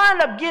they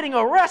wind up getting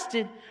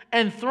arrested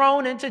and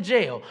thrown into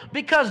jail.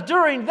 Because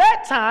during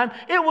that time,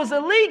 it was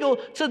illegal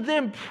to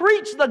then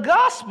preach the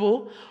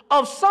gospel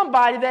of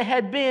somebody that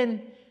had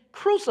been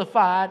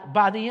crucified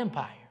by the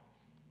empire.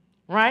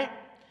 Right?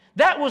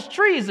 That was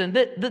treason.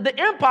 The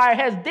empire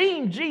has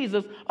deemed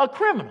Jesus a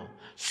criminal.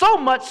 So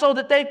much so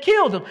that they've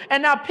killed him.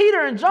 And now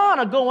Peter and John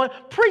are going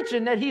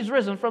preaching that he's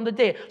risen from the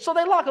dead. So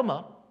they lock him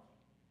up.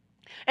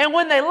 And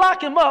when they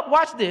lock him up,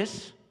 watch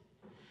this.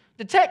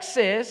 The text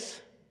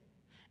says,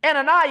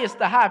 Ananias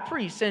the high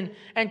priest and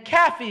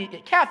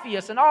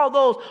Caiaphas and all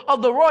those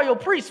of the royal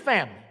priest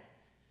family,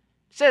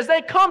 says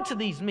they come to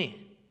these men.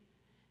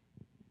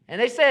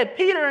 And they said,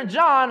 Peter and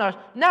John are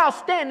now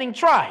standing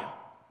trial.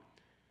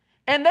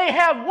 And they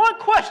have one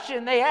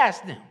question they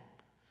asked them.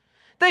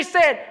 They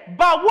said,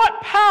 "By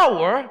what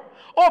power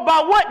or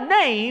by what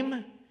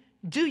name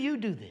do you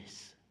do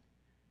this?"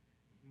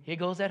 Here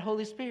goes that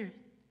Holy Spirit.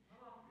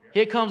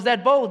 Here comes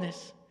that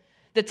boldness.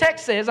 The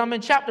text says, I'm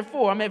in chapter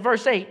 4, I'm at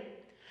verse 8.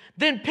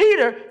 Then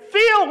Peter,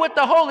 filled with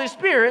the Holy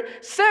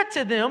Spirit, said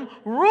to them,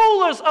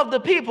 "Rulers of the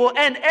people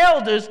and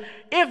elders,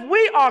 if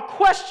we are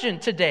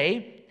questioned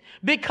today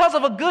because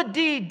of a good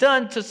deed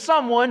done to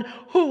someone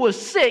who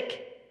was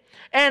sick,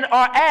 and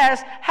are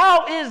asked,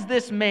 'How is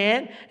this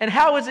man and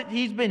how is it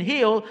he's been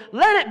healed?'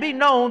 let it be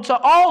known to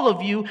all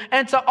of you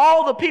and to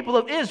all the people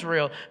of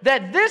Israel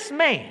that this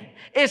man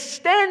is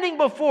standing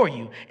before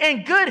you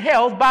in good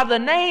health by the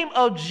name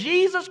of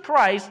Jesus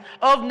Christ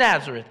of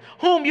Nazareth,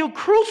 whom you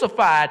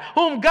crucified,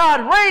 whom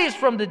God raised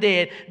from the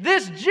dead.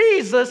 This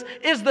Jesus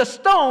is the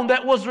stone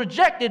that was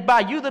rejected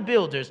by you, the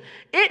builders.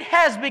 It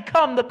has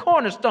become the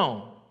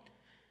cornerstone."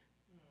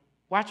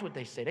 Watch what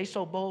they say. They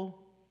so bold.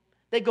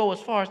 They go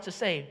as far as to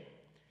say,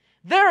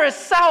 there is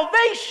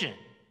salvation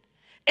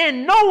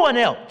in no one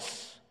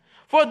else,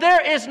 for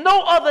there is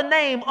no other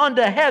name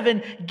under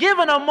heaven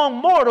given among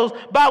mortals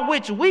by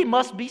which we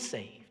must be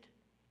saved.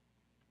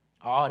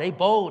 Oh, they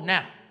bold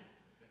now.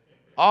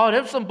 Oh,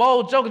 there's some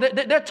bold jokers.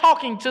 They're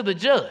talking to the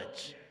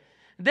judge.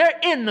 They're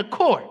in the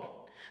court.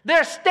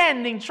 They're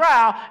standing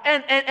trial,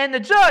 and the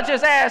judge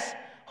has asked,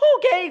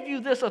 who gave you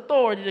this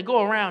authority to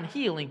go around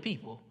healing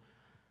people?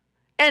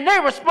 And they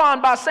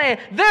respond by saying,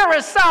 there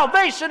is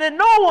salvation in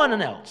no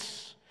one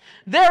else.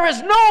 There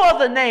is no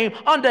other name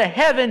under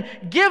heaven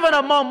given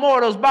among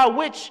mortals by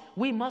which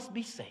we must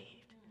be saved.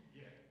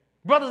 Yeah.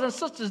 Brothers and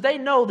sisters, they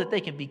know that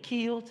they can be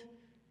killed.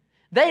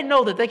 They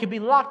know that they can be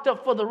locked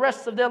up for the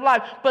rest of their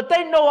life. But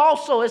they know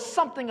also it's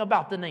something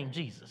about the name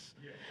Jesus.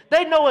 Yeah.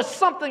 They know it's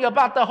something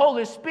about the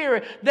Holy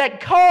Spirit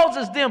that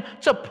causes them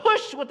to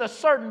push with a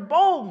certain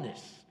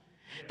boldness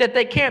that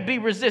they can't be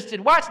resisted.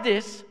 Watch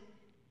this.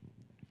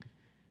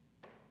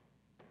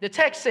 The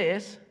text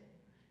says,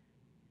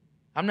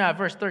 I'm now at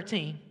verse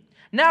 13.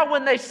 Now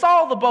when they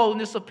saw the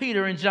boldness of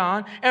Peter and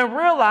John and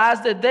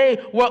realized that they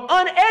were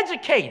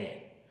uneducated,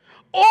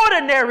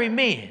 ordinary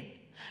men,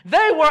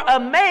 they were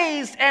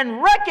amazed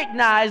and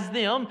recognized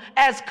them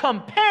as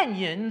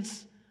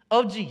companions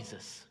of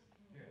Jesus.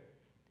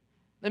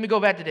 Let me go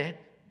back to that.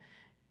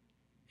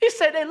 He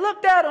said they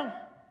looked at them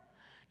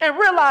and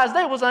realized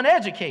they was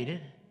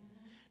uneducated.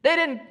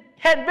 They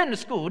hadn't been to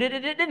school. They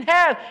didn't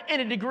have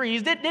any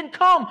degrees. They didn't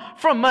come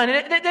from money.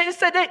 They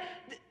said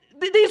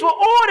these were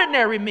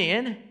ordinary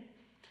men.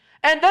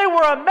 And they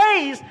were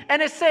amazed.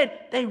 And it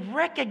said they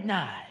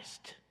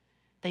recognized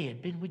they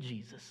had been with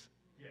Jesus.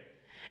 Yeah.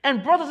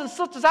 And brothers and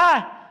sisters,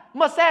 I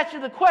must ask you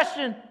the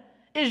question,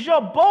 is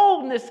your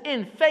boldness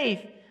in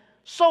faith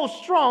so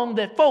strong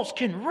that folks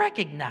can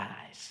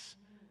recognize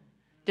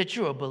that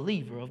you're a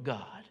believer of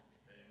God?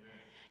 Amen.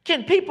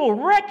 Can people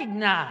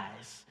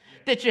recognize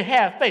that you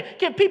have faith?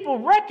 Can people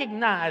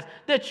recognize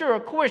that you're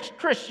a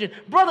Christian?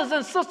 Brothers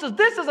and sisters,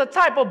 this is a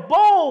type of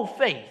bold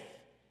faith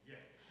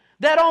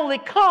that only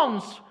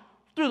comes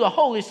through the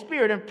Holy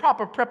Spirit and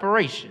proper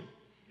preparation.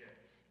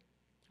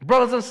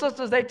 Brothers and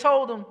sisters, they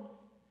told them,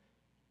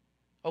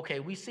 okay,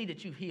 we see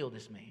that you've healed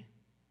this man,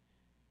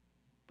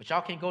 but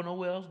y'all can't go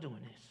nowhere else doing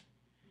this.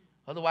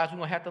 Otherwise, we're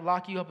going to have to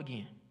lock you up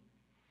again.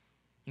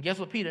 And guess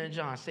what Peter and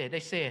John said?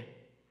 They said,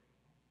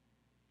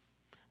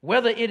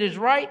 whether it is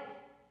right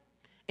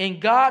in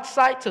God's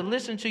sight to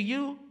listen to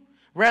you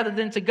rather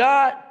than to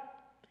God,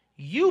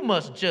 you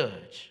must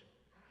judge.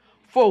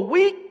 For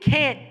we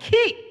can't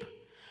keep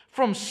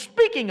from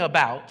speaking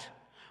about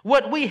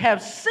what we have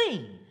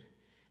seen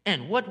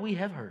and what we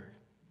have heard.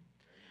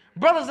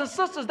 Brothers and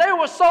sisters, they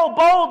were so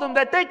bold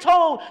that they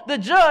told the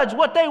judge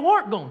what they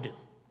weren't going to do.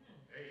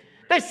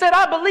 They said,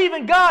 I believe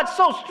in God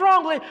so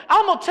strongly,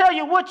 I'm going to tell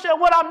you what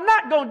I'm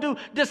not going to do,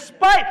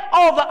 despite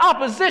all the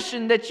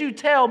opposition that you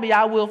tell me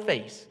I will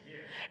face.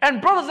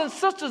 And brothers and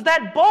sisters,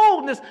 that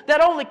boldness that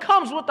only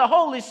comes with the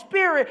Holy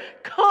Spirit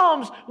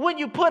comes when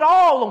you put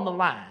all on the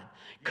line.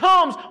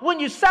 Comes when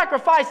you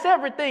sacrifice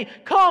everything.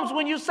 Comes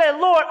when you say,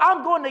 Lord,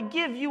 I'm going to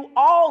give you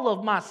all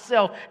of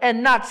myself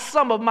and not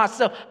some of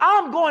myself.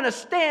 I'm going to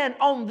stand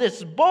on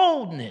this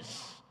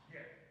boldness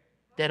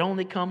that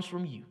only comes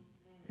from you.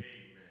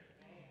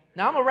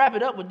 Now, I'm going to wrap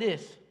it up with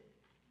this.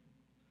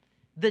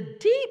 The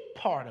deep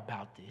part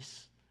about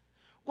this,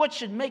 what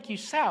should make you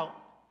shout,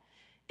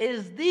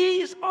 is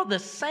these are the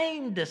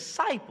same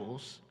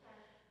disciples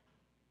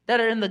that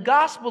are in the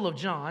Gospel of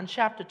John,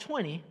 chapter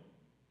 20,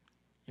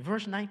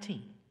 verse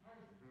 19.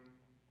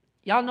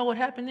 Y'all know what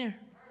happened there?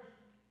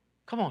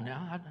 Come on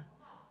now.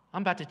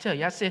 I'm about to tell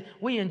you. I said,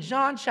 we in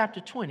John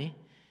chapter 20,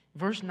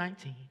 verse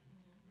 19.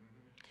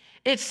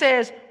 It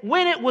says,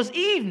 when it was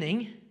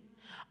evening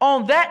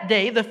on that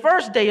day, the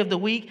first day of the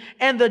week,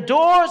 and the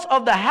doors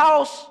of the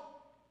house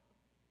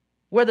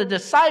where the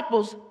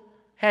disciples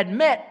had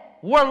met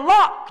were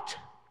locked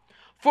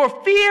for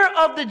fear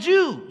of the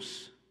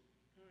Jews.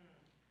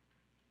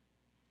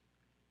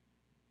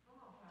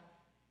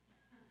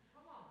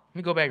 Let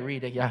me go back and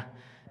read that, y'all.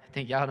 I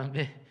think y'all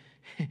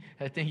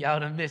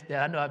done missed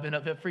that. I know I've been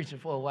up here preaching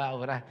for a while,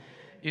 but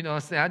you know what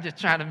I'm saying? I'm just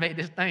trying to make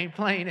this thing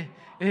plain.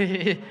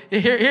 Here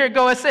it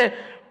goes. It said,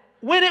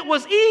 when it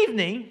was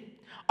evening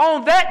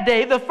on that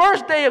day, the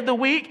first day of the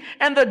week,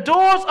 and the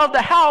doors of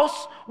the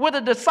house where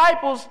the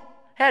disciples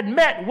had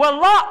met were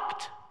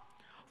locked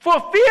for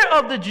fear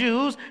of the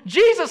Jews,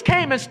 Jesus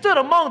came and stood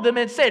among them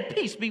and said,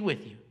 peace be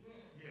with you.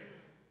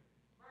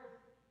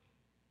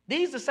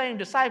 These are the same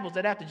disciples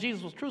that after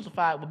Jesus was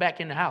crucified were back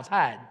in the house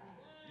hiding.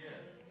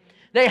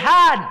 They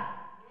hiding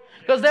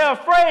because they're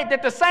afraid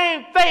that the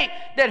same fate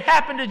that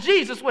happened to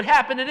Jesus would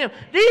happen to them.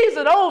 These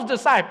are those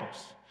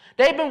disciples.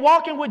 They've been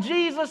walking with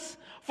Jesus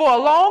for a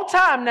long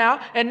time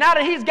now, and now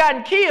that he's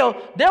gotten killed,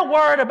 they're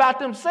worried about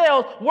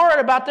themselves, worried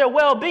about their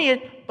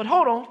well-being. But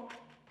hold on.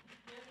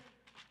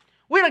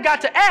 We done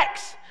got to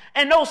Acts,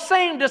 and those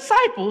same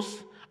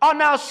disciples are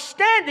now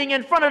standing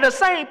in front of the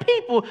same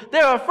people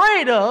they're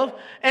afraid of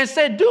and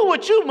said, do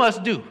what you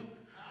must do.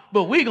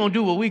 but we're going to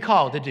do what we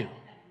called to do.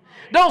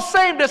 Those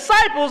same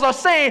disciples are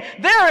saying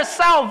there is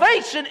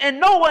salvation in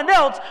no one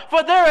else,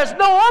 for there is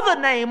no other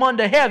name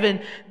under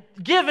heaven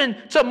given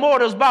to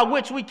mortals by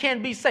which we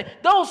can be saved.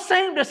 Those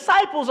same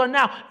disciples are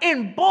now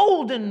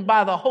emboldened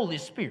by the Holy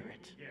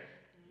Spirit.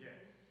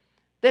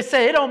 They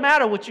say, it don't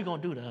matter what you're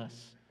going to do to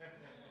us.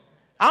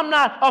 I'm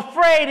not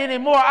afraid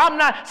anymore. I'm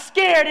not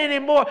scared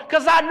anymore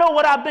because I know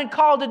what I've been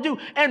called to do.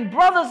 And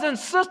brothers and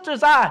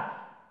sisters, I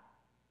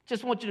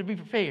just want you to be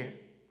prepared.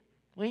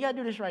 We ain't got to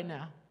do this right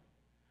now.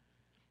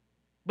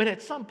 But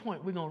at some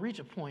point, we're going to reach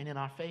a point in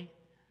our faith.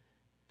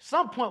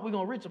 Some point, we're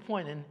going to reach a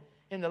point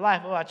in the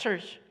life of our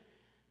church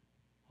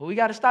where we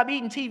got to stop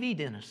eating TV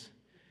dinners.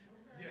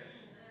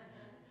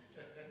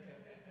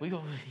 We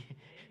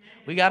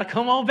got to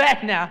come on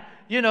back now.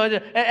 You know,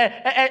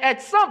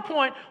 at some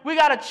point, we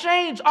got to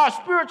change our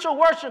spiritual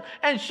worship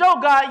and show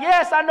God,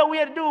 yes, I know we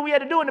had to do what we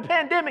had to do in the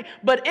pandemic,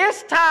 but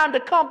it's time to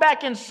come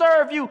back and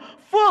serve you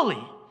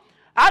fully.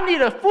 I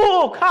need a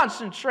full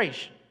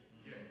concentration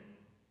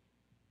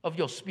of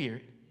your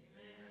spirit.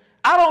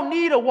 I don't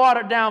need a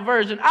watered down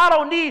version. I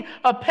don't need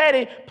a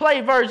petty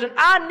play version.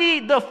 I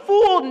need the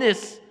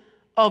fullness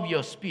of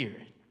your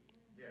spirit.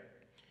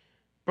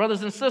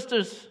 Brothers and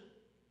sisters,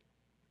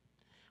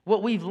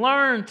 what we've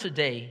learned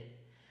today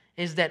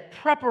is that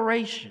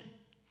preparation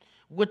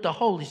with the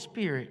Holy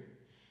Spirit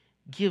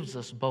gives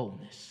us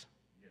boldness.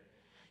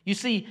 You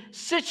see,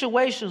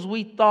 situations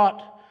we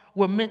thought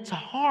were meant to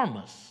harm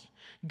us,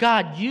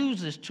 God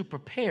uses to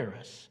prepare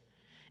us.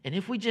 And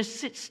if we just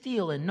sit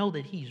still and know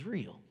that He's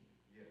real,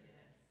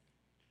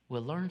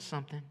 we'll learn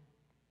something.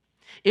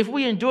 If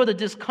we endure the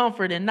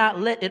discomfort and not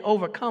let it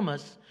overcome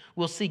us,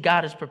 we'll see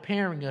God is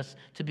preparing us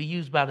to be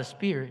used by the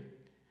Spirit.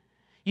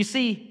 You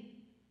see,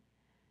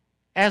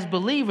 as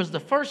believers, the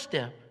first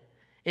step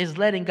is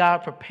letting God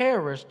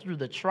prepare us through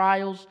the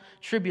trials,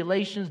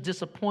 tribulations,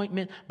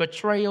 disappointment,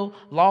 betrayal,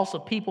 loss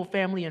of people,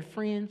 family, and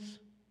friends.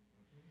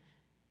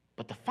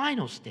 But the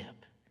final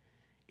step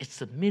is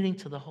submitting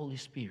to the Holy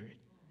Spirit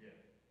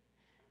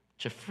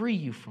to free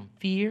you from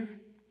fear,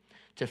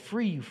 to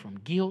free you from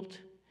guilt,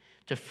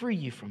 to free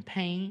you from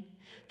pain,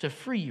 to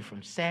free you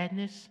from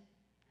sadness,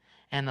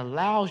 and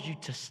allows you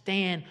to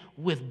stand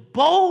with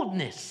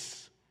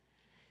boldness,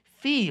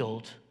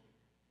 filled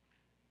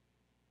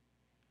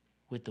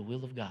with the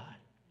will of God.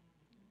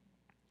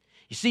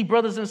 You see,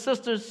 brothers and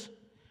sisters,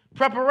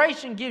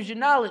 preparation gives you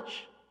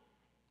knowledge.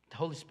 The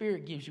Holy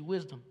Spirit gives you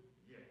wisdom.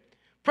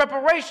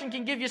 Preparation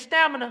can give you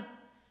stamina,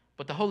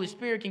 but the Holy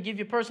Spirit can give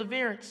you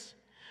perseverance.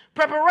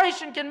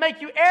 Preparation can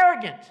make you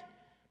arrogant,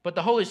 but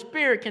the Holy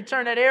Spirit can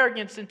turn that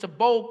arrogance into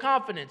bold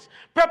confidence.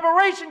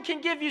 Preparation can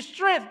give you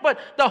strength, but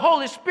the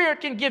Holy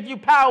Spirit can give you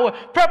power.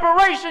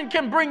 Preparation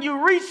can bring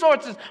you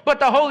resources, but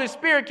the Holy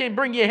Spirit can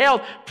bring you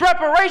health.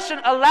 Preparation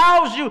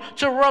allows you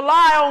to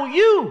rely on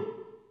you,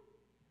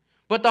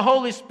 but the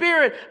Holy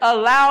Spirit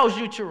allows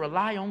you to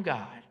rely on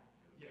God.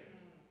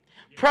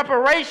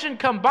 Preparation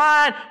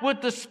combined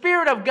with the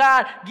Spirit of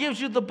God gives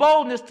you the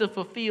boldness to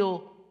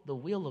fulfill the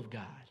will of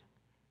God.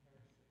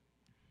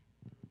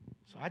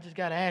 I just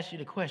got to ask you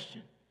the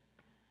question.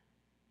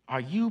 Are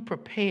you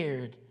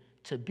prepared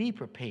to be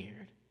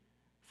prepared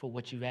for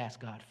what you've asked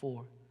God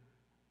for?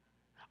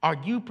 Are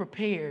you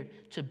prepared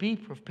to be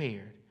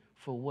prepared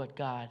for what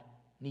God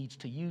needs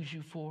to use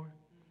you for?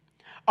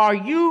 Are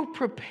you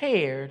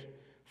prepared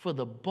for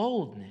the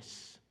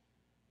boldness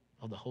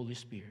of the Holy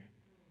Spirit?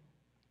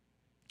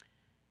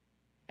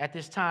 At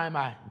this time,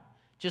 I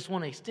just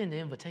want to extend the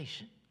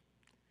invitation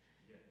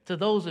to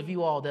those of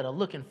you all that are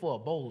looking for a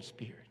bold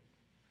spirit.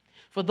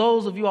 For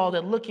those of you all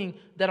that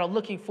are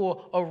looking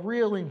for a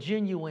real and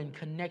genuine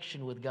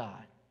connection with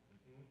God.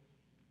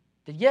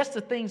 That yes, the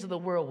things of the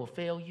world will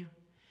fail you.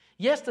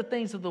 Yes, the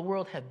things of the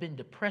world have been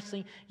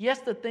depressing.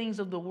 Yes, the things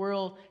of the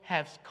world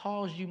have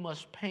caused you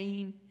much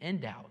pain and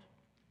doubt.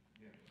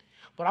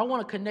 But I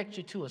want to connect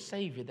you to a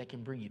Savior that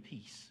can bring you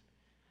peace.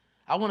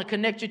 I want to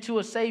connect you to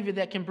a Savior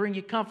that can bring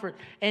you comfort.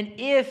 And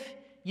if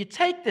you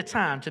take the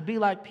time to be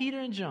like Peter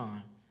and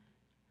John,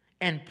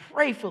 and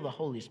pray for the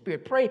Holy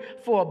Spirit, pray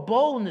for a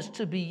boldness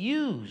to be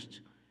used,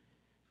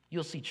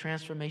 you'll see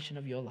transformation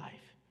of your life.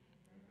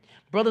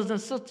 Brothers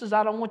and sisters,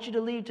 I don't want you to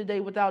leave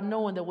today without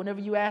knowing that whenever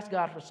you ask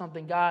God for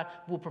something, God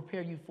will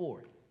prepare you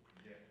for it.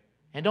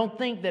 And don't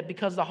think that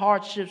because the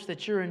hardships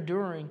that you're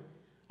enduring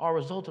are a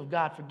result of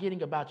God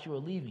forgetting about you or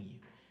leaving you.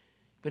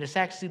 But it's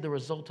actually the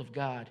result of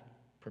God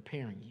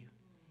preparing you.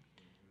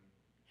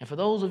 And for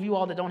those of you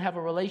all that don't have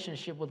a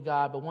relationship with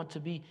God but want to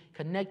be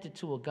connected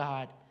to a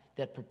God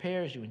that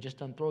prepares you and just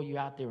doesn't throw you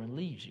out there and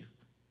leaves you,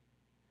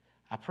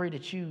 I pray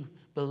that you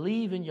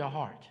believe in your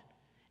heart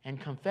and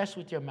confess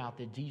with your mouth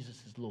that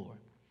Jesus is Lord.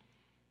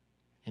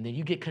 And then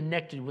you get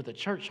connected with a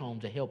church home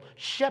to help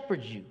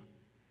shepherd you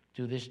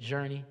through this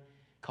journey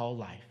called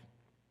life.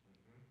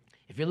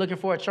 If you're looking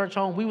for a church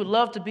home, we would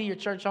love to be your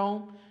church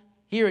home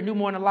here at New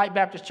Morning Light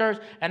Baptist Church.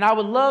 And I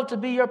would love to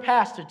be your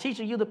pastor,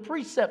 teaching you the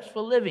precepts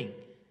for living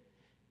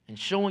and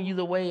showing you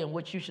the way in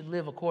which you should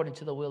live according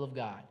to the will of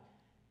God.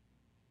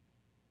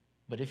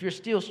 But if you're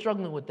still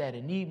struggling with that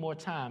and need more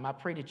time, I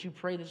pray that you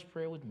pray this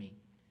prayer with me.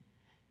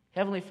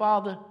 Heavenly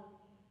Father,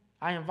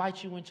 I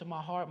invite you into my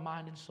heart,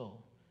 mind, and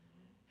soul.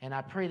 And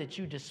I pray that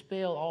you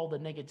dispel all the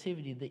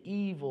negativity, the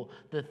evil,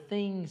 the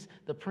things,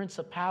 the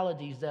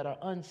principalities that are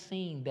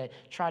unseen that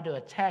try to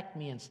attack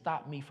me and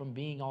stop me from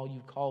being all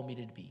you've called me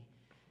to be.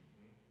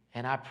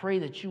 And I pray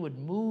that you would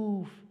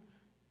move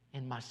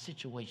in my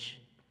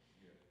situation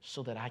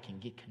so that I can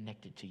get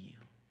connected to you.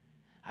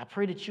 I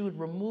pray that you would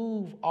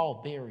remove all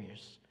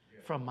barriers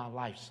from my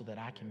life so that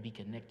I can be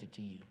connected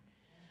to you.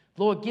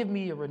 Lord, give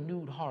me a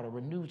renewed heart, a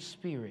renewed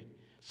spirit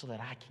so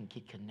that I can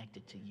get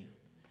connected to you.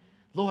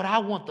 Lord, I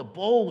want the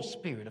bold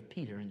spirit of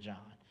Peter and John.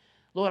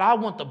 Lord, I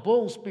want the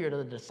bold spirit of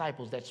the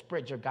disciples that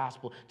spread your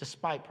gospel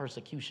despite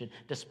persecution,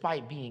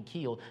 despite being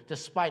killed,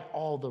 despite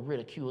all the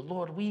ridicule.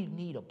 Lord, we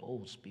need a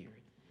bold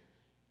spirit.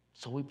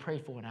 So we pray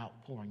for an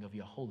outpouring of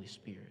your Holy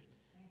Spirit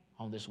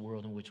on this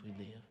world in which we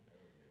live.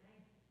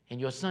 In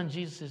your Son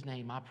Jesus'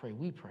 name, I pray,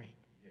 we pray.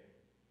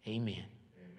 Amen.